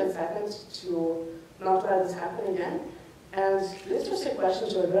happened, and second, to not let this happen again. And the interesting question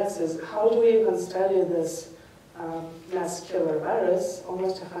to address is, how do we even study this mass killer virus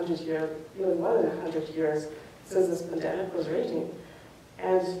almost 100 years, even more than 100 years since this pandemic was raging?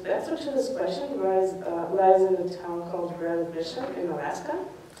 And the answer to this question lies in a town called Grand Bishop in Alaska.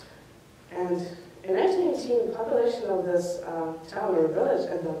 And in 1918, the population of this town or village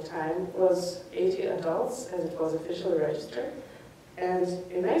at that time was 80 adults, as it was officially registered. And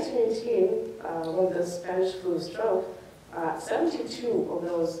in 1918, when the Spanish flu struck, 72 of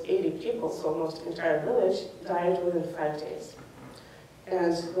those 80 people, so almost the entire village, died within 5 days.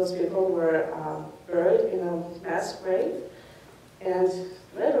 And those people were buried in a mass grave. And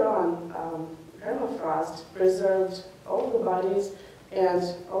later on, permafrost preserved all the bodies and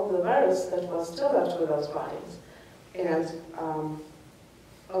all the virus that was still left with those bodies. And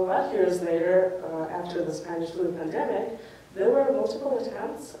a lot of years later, after the Spanish flu pandemic, there were multiple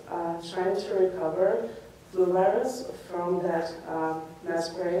attempts trying to recover flu virus from that mass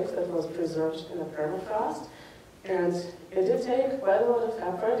grave that was preserved in the permafrost. And it did take quite a lot of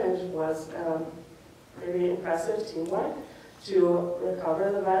effort, and it was really impressive teamwork to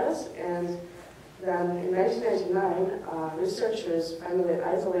recover the virus. And then in 1999, researchers finally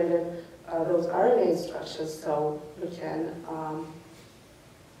isolated those RNA instructions so we can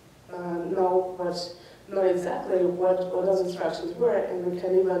know exactly what those instructions were, and we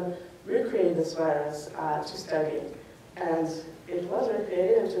can even recreate this virus to study it. And it was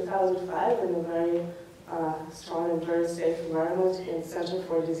recreated in 2005 in a very strong and very safe environment in Center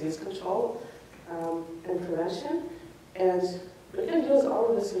for Disease Control and Prevention. And we can use all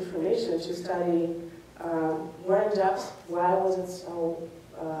of this information to study more in depth why was it so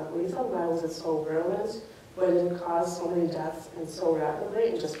lethal, why was it so virulent, why did it cause so many deaths and so rapidly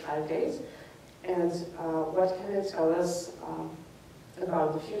in just 5 days, and what can it tell us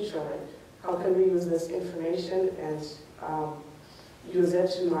about the future? How can we use this information and use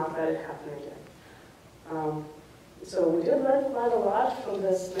it to not let it happen again? So we did learn quite a lot from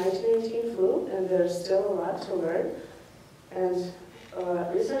this 1918 flu, and there's still a lot to learn. And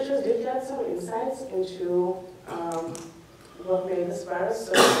researchers did get some insights into what made this virus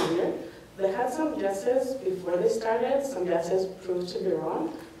so severe. They had some guesses before they started. Some guesses proved to be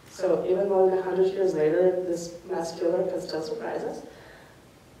wrong. So even more than 100 years later, this mass killer can still surprise us.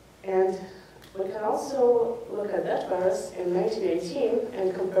 And we can also look at that virus in 1918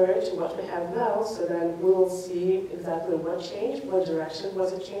 and compare it to what we have now, so then we will see exactly what changed, what direction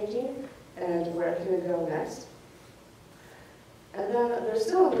was it changing, and where can it go next. And then there's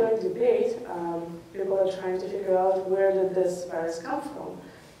still a ongoing debate. People are trying to figure out where did this virus come from.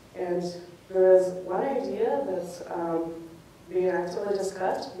 And there is one idea that's being actively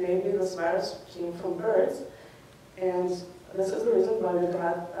discussed. Maybe this virus came from birds. And this is the reason why we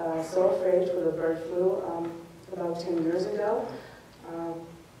got so afraid with the bird flu about 10 years ago.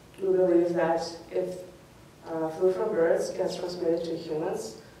 We believe that if flu from birds gets transmitted to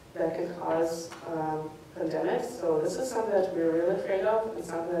humans, that can cause pandemics. So this is something that we're really afraid of, and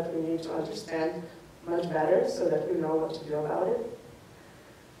something that we need to understand much better so that we know what to do about it.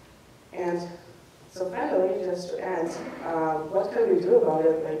 And so finally, just to end, what can we do about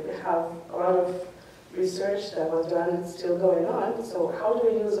it? Like, we have a lot of research that was done and still going on. So how do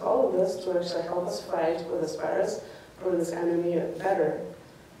we use all of this to actually help us fight with this virus or this enemy better?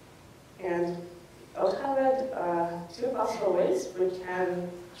 And I would highlight 2 possible ways. We can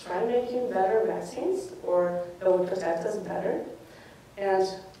try making better vaccines, or that would protect us better. And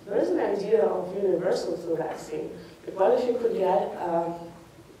there is an idea of universal flu vaccine. What if you could get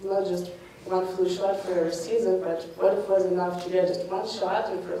not just one flu shot for every season, but what if it was enough to get just one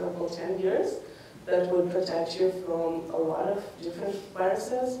shot in, for example, 10 years, that would protect you from a lot of different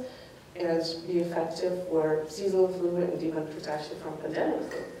viruses and be effective for seasonal flu and even protect you from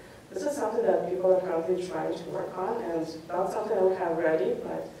pandemic flu. This is something that people are currently trying to work on, and not something that we have ready,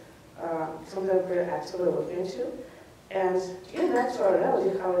 but something that we're actively looking into. And to get back to our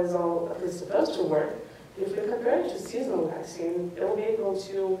analogy, how it's all at least supposed to work, if we compare it to seasonal vaccine, it will be able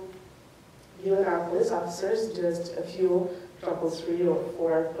to give our police officers just a few, couple 3 or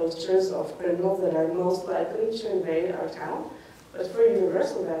 4 posters of criminals that are most likely to invade our town. But for a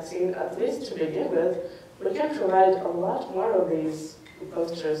universal vaccine, at least to begin with, we can provide a lot more of these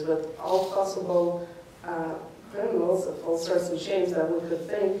posters with all possible criminals of all sorts and shapes that we could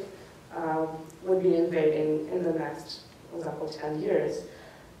think would be invading in the next, for example, 10 years.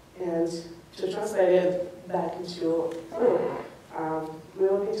 And to translate it back into flu, we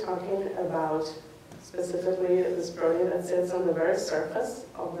will be talking about specifically this protein that sits on the very surface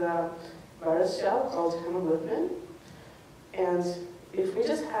of the virus shell called hemagglutinin. And if we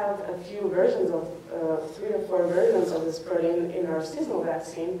just have a few versions of, 3 or 4 versions of this protein in our seasonal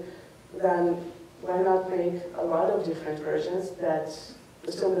vaccine, then why not make a lot of different versions that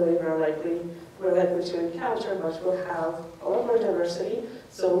we still believe we're likely to encounter, but we'll have a lot more diversity,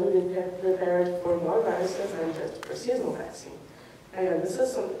 so we'll be prepared for more viruses than just for seasonal vaccine. And this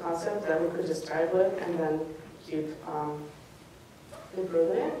is some concept that we could just start with and then keep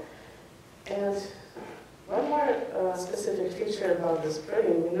improving it. And one more specific feature about this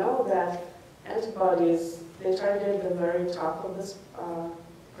protein, we know that antibodies, they target the very top of this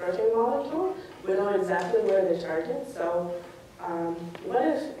protein molecule. We know exactly where they target. So what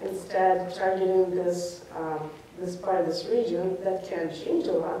if instead targeting this part, this region that can change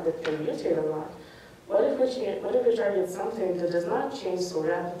a lot, that can mutate a lot? What if we target something that does not change so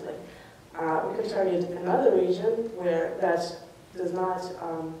rapidly? We could target another region where that does not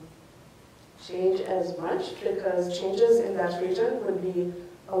change as much, because changes in that region would be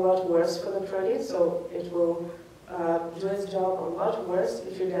a lot worse for the protein, so it will do its job a lot worse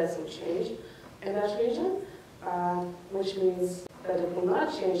if you get some change in that region, which means that it will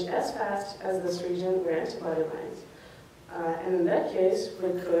not change as fast as this region where antibody binds. And in that case,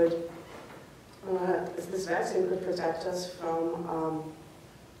 we could, this vaccine could protect us from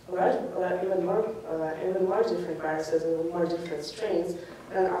even more different viruses, even more different strains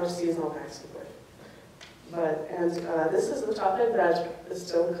than our seasonal vaccine would. This is the topic that is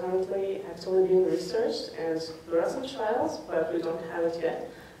still currently actively being researched, and there are some trials, but we don't have it yet.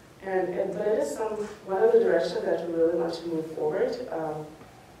 But it is one of the directions that we really want to move forward,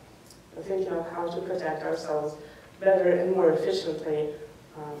 thinking of how to protect ourselves better and more efficiently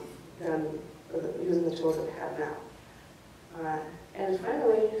than using the tools that we have now. And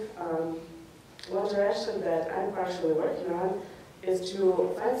finally, one direction that I'm partially working on is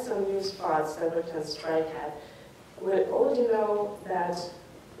to find some new spots that we can strike at. We already know that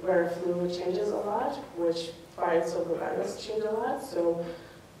where flu changes a lot, which parts of the virus change a lot, so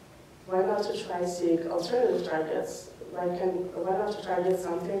why not to try seek alternative targets? Why not to target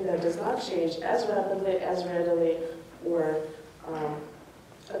something that does not change as rapidly, as readily, or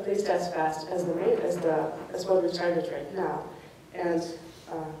at least as fast as what we target right now? And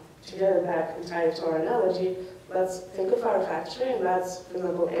to get it back and tie it to our analogy, let's think of our factory and let's, for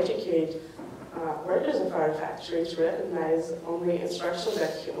example, educate workers of our factory to recognize only instructions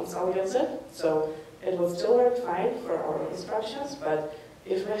that human cell gives it. So it will still work fine for our instructions, but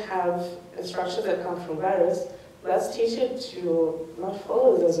if we have instructions that come from virus, let's teach it to not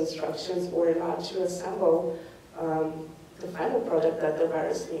follow those instructions or not to assemble the final product that the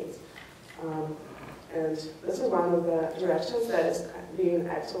virus needs. And this is one of the directions that is being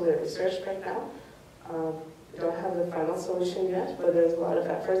actively researched right now. We don't have the final solution yet, but there's a lot of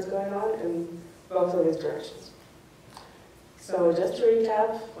efforts going on in both of these directions. So just to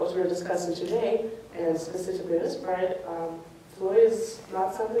recap what we're discussing today, and specifically this part, flu is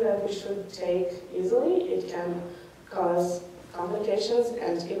not something that we should take easily. It can cause complications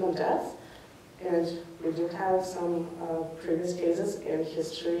and even death. And we do have some previous cases in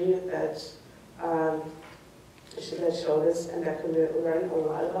history that show this and that can learn a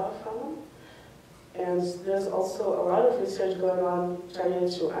lot about from them. And there's also a lot of research going on trying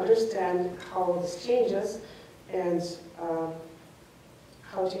to understand how this changes and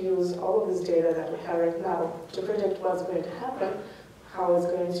how to use all of this data that we have right now to predict what's going to happen, how it's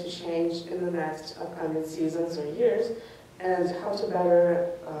going to change in the next upcoming seasons or years, and how to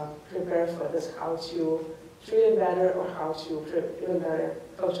better prepare for this, how to treat it better, or even better,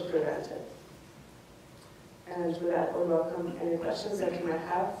 how to prevent it. And with that, we'll welcome any questions that you might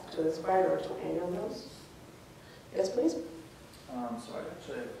have to this part or to any of those. Yes, please? So I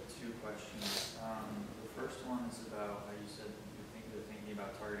actually have two questions. The first one is about how you said you're thinking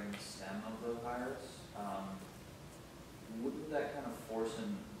about targeting the stem of the virus. Wouldn't that kind of force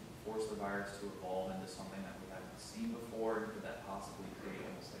the virus to evolve into something that we haven't seen before? Could that possibly create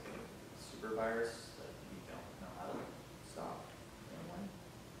almost like a super virus that we don't know how to stop?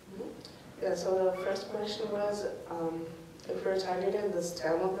 Yeah, so the first question was if we're targeting the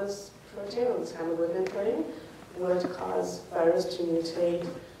stem of this protein, or the stem of the protein, would it cause virus to mutate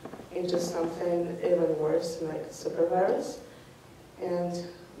into something even worse, like a super virus? And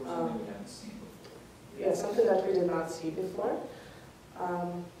something we haven't seen before. Yeah, something that we did not see before.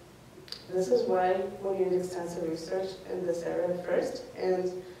 This is why we need extensive research in this area first.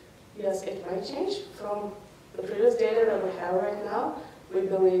 And yes, it might change from the previous data that we have right now. We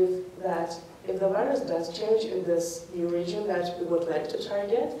believe that if the virus does change in this new region that we would like to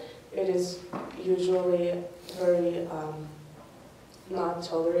target, it is usually very not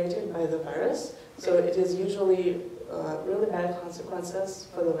tolerated by the virus. So it is usually really bad consequences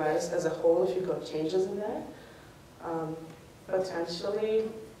for the virus as a whole if you got changes in there. Potentially,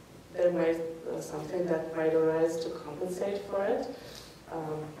 there might be something that might arise to compensate for it.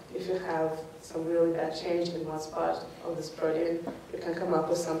 If you have some really bad change in one spot of this protein, you can come up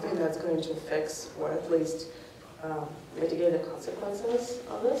with something that's going to fix or at least mitigate the consequences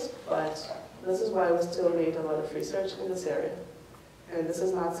of this. But this is why we still need a lot of research in this area. And this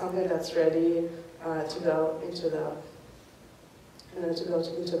is not something that's ready to go into the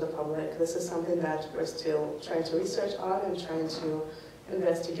into the public. This is something that we're still trying to research on and trying to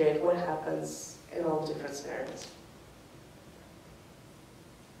investigate what happens in all different scenarios.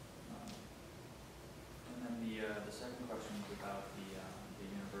 And then the second question was about the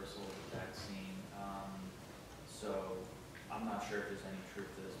universal vaccine. So I'm not sure if there's any truth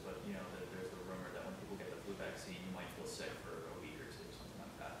to this, but you know that there's the rumor that when people get the flu vaccine, you might feel sick for a week or two, something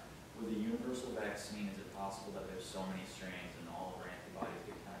like that. With the universal vaccine, is it possible that there's so many strains and all of our antibodies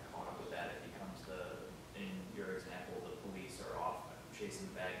get kind of caught up with that? It becomes in your example, the police are off chasing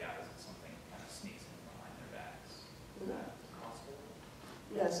the bad guys and something kind of sneaks in behind their backs. Is that possible?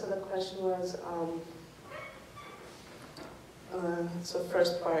 Yeah, so the question was, so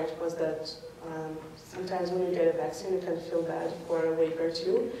first part was that sometimes when you get a vaccine, you can feel bad for a week or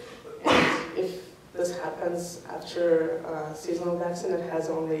two. And if this happens after a seasonal vaccine that has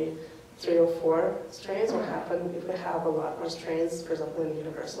only 3 or 4 strains, what happens if we have a lot more strains, for example, in the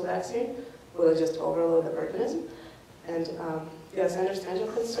universal vaccine, will it just overload the organism? And yes, I understand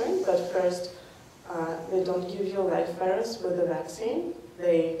your concern, but first, they don't give you a live virus with the vaccine.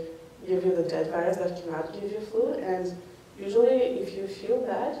 They give you the dead virus that cannot give you flu. And usually, if you feel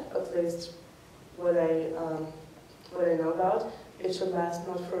bad, at least what I know about, it should last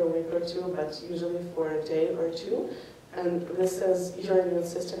not for a week or two, but usually for a day or two. And this is your immune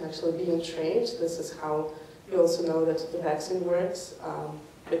system actually being trained. This is how you also know that the vaccine works,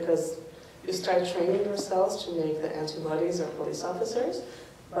 because you start training your cells to make the antibodies or police officers,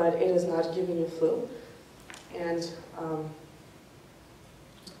 but it is not giving you flu. And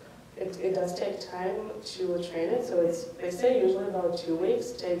it does take time to train it. So they say usually about 2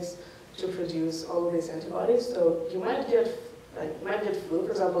 weeks takes to produce all of these antibodies. So you might get flu,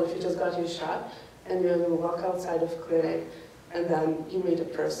 for example, if you just got your shot and you walk outside of clinic and then you meet a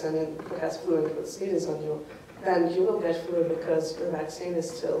person who has flu and sneezes on you, then you will get flu because your vaccine is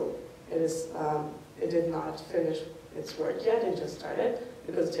still, it did not finish its work yet, it just started,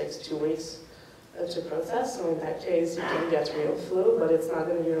 because it takes 2 weeks to process. So in that case, you can get real flu, but it's not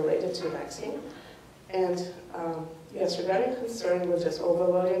going to be related to vaccine. And yes, regarding concern with just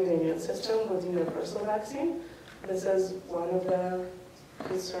overloading the immune system with universal vaccine, this is one of the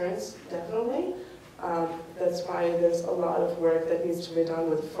concerns, definitely. That's why there's a lot of work that needs to be done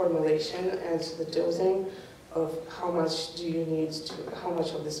with formulation and the dosing of how much do you need to, how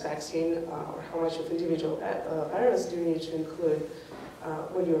much of this vaccine or how much of individual virus do you need to include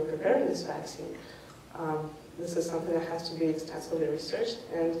when you're preparing this vaccine. This is something that has to be extensively researched,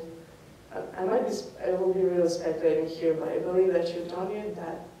 and I will be really speculating here, but I believe that you don't need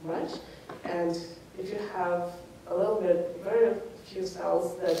that much. And if you have a little bit, very few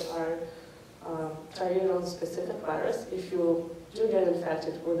cells that are targeted on a specific virus, if you do get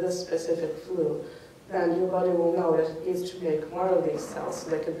infected with this specific flu, then your body will know that it needs to make more of these cells so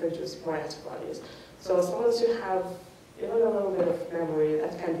they can produce more antibodies. So as long as you have even a little bit of memory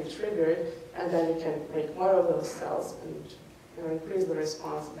that can be triggered, and then you can make more of those cells and increase the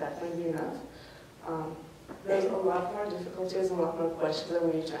response, that might be enough. There's a lot more difficulties and a lot more questions that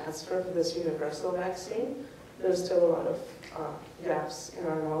we need to answer for this universal vaccine. There's still a lot of gaps in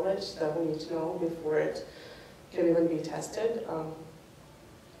our knowledge that we need to know before it can even be tested.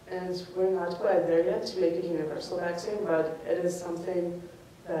 And we're not quite there yet to make a universal vaccine, but it is something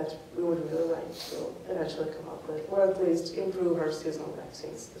that we would really like to eventually come up with, or at least improve our seasonal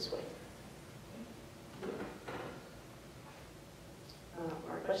vaccines this way.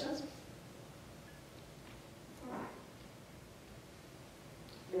 More questions?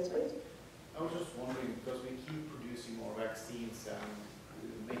 Yes, please. I was just wondering, because we keep producing more vaccines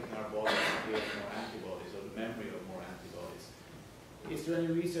and making our bodies create more antibodies, or the memory of more antibodies, is there any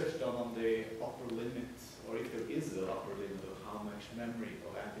research done on the upper limit, or if there is an upper limit of how much memory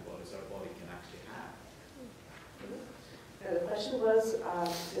of antibodies our body can actually have? Yeah, the question was,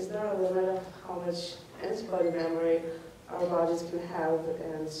 is there a limit of how much antibody memory our bodies can have,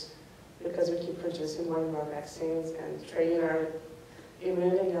 and because we keep producing more and more vaccines and training our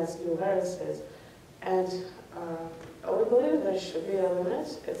immunity against new viruses. And I would believe there should be a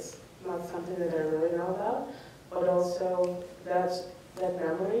limit. It's not something that I really know about, but also that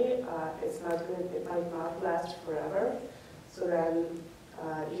memory, it might not last forever. So then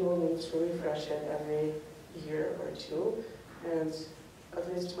you will need to refresh it every year or two. And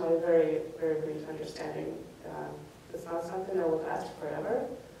at least to my very, very brief understanding, it's not something that will last forever.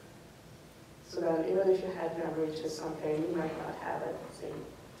 So then even if you had memory to something, you might not have it, say,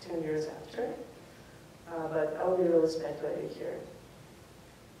 10 years after. But I'll be really speculating here.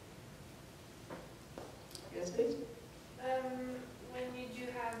 Yes, please? When you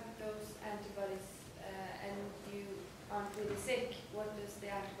do have those antibodies sick, what does the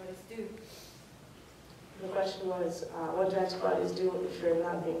antibodies do? The question was, what do antibodies do if you're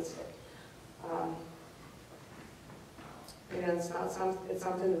not being sick? Again, it's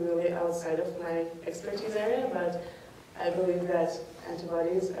something really outside of my expertise area, but I believe that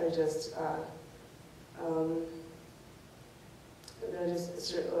antibodies are just they're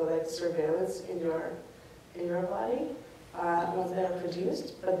just like surveillance in your body once they're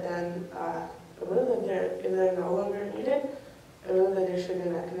produced. But then I believe that if they're no longer needed, I believe that there should be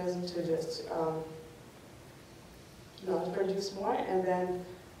a mechanism to just not produce more. And then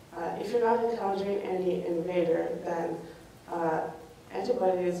if you're not encountering any invader, then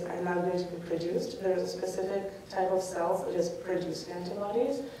antibodies are not going to be produced. There's a specific type of cells that just produce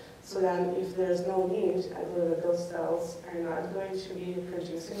antibodies. So then if there's no need, I believe that those cells are not going to be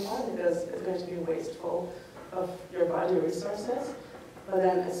producing more because it's going to be wasteful of your body resources. But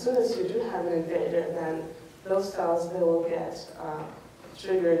then as soon as you do have an invader, then those cells, they will get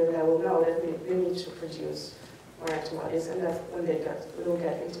triggered and they will know that they need to produce more antibodies, and that's when they will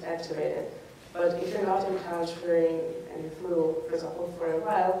get activated. But if you're not encountering any flu, for example, for a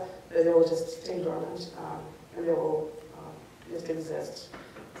while, then they will just stay dormant and they will just exist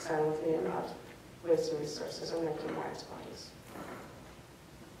silently and not wasting resources or making more antibodies.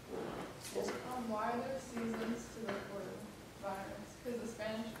 Yes? Why are there seasons to the flu virus? Because the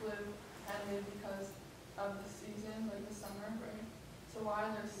Spanish flu ended because of the season, like the summer break. So why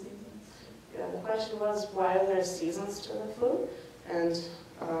are there seasons? Yeah, the question was why are there seasons to the flu? And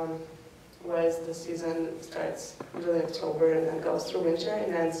why is the season starts usually in October and then goes through winter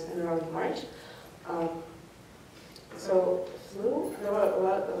and ends in around March. So flu, there were a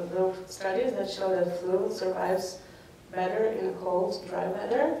lot of studies that show that flu survives better in cold, dry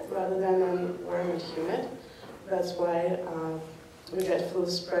weather rather than in warm and humid. That's why we get flu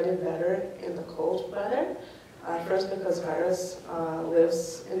spreading better in the cold weather. First, because virus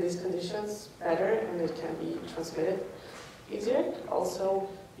lives in these conditions better and it can be transmitted easier. Also,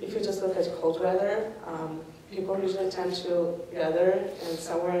 if you just look at cold weather, people usually tend to gather in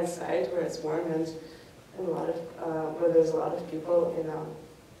somewhere inside where it's warm and where there's a lot of people in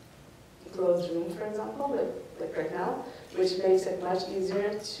a closed room, for example, like right now, which makes it much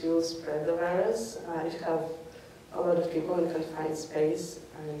easier to spread the virus if you have a lot of people in confined space.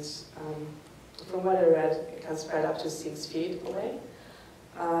 And from what I read, it can spread up to 6 feet away.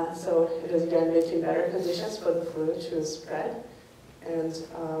 So it is again making better conditions for the flu to spread. And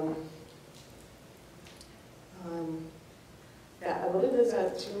yeah, I believe these are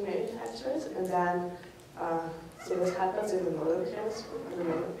two main factors. And then, so this happens in the northern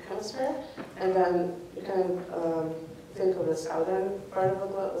hemisphere, and then you can think of the southern part of the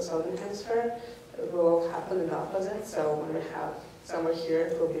globe, the southern hemisphere. It will happen in the opposite. So when we have summer here,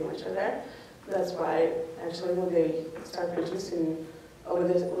 it will be winter there. That's why actually when they start producing, or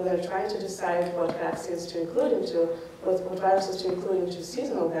when they're trying to decide what vaccines to include into, what viruses to include into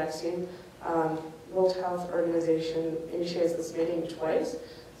seasonal vaccine, World Health Organization initiates this meeting twice.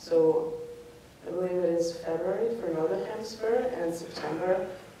 So I believe it is February for Northern Hemisphere and September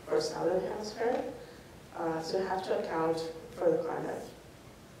for Southern Hemisphere. So you have to account for the climate.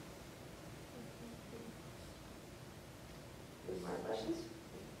 Any more questions?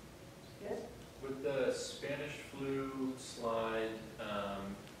 Yes? With the Spanish flu slide,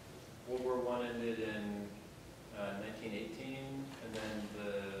 World War I ended in 1918, and then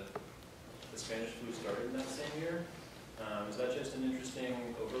the Spanish flu started in that same year. Is that just an interesting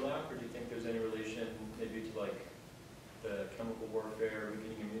overlap, or do you think there's any relation maybe to like the chemical warfare,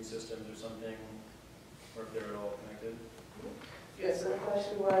 weakening immune systems or something, or if they're at all connected? Yes, so the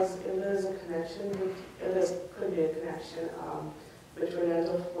question was if there's a connection, there could be a connection between the end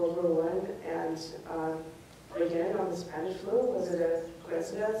of World War I and beginning of the Spanish flu. Was it a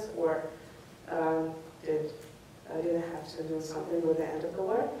coincidence, or did it have to do something with the end of the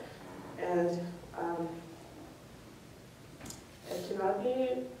war? And I cannot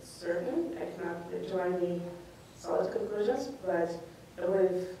be certain, I cannot draw any solid conclusions, but I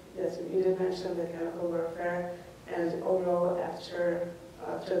believe, yes, you did mention the chemical warfare, and overall after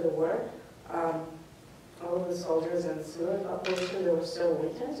the war, all of the soldiers and civilian population, they were so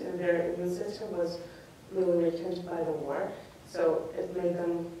weakened, and their immune system was really weakened by the war. So it made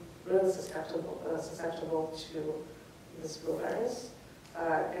them really susceptible to this flu virus,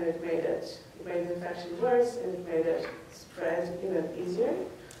 and it made the infection worse, and it made it spread even easier.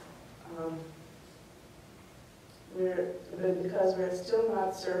 But because we're still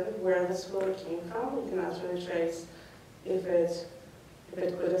not certain where this flu came from, we cannot really trace if it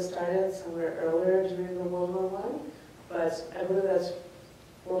could have started somewhere earlier during the World War I. But I believe that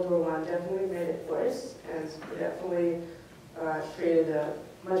World War I definitely made it worse, and definitely created a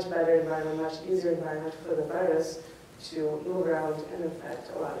much better environment, much easier environment for the virus to move around and infect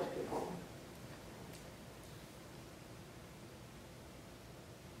a lot of people.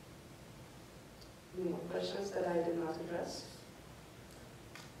 Any more questions that I did not address?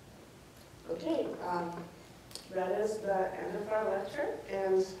 Okay, that is the end of our lecture,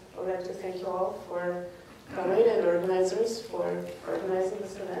 and I'd like to thank you all for coming and organizers for organizing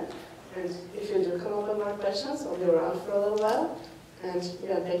this event. And if you do come up with more questions, I'll be around for a little while. And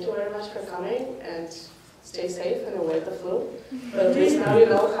yeah, thank you very much for coming, and stay safe and avoid the flu. But at least now you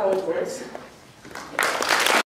know how it works.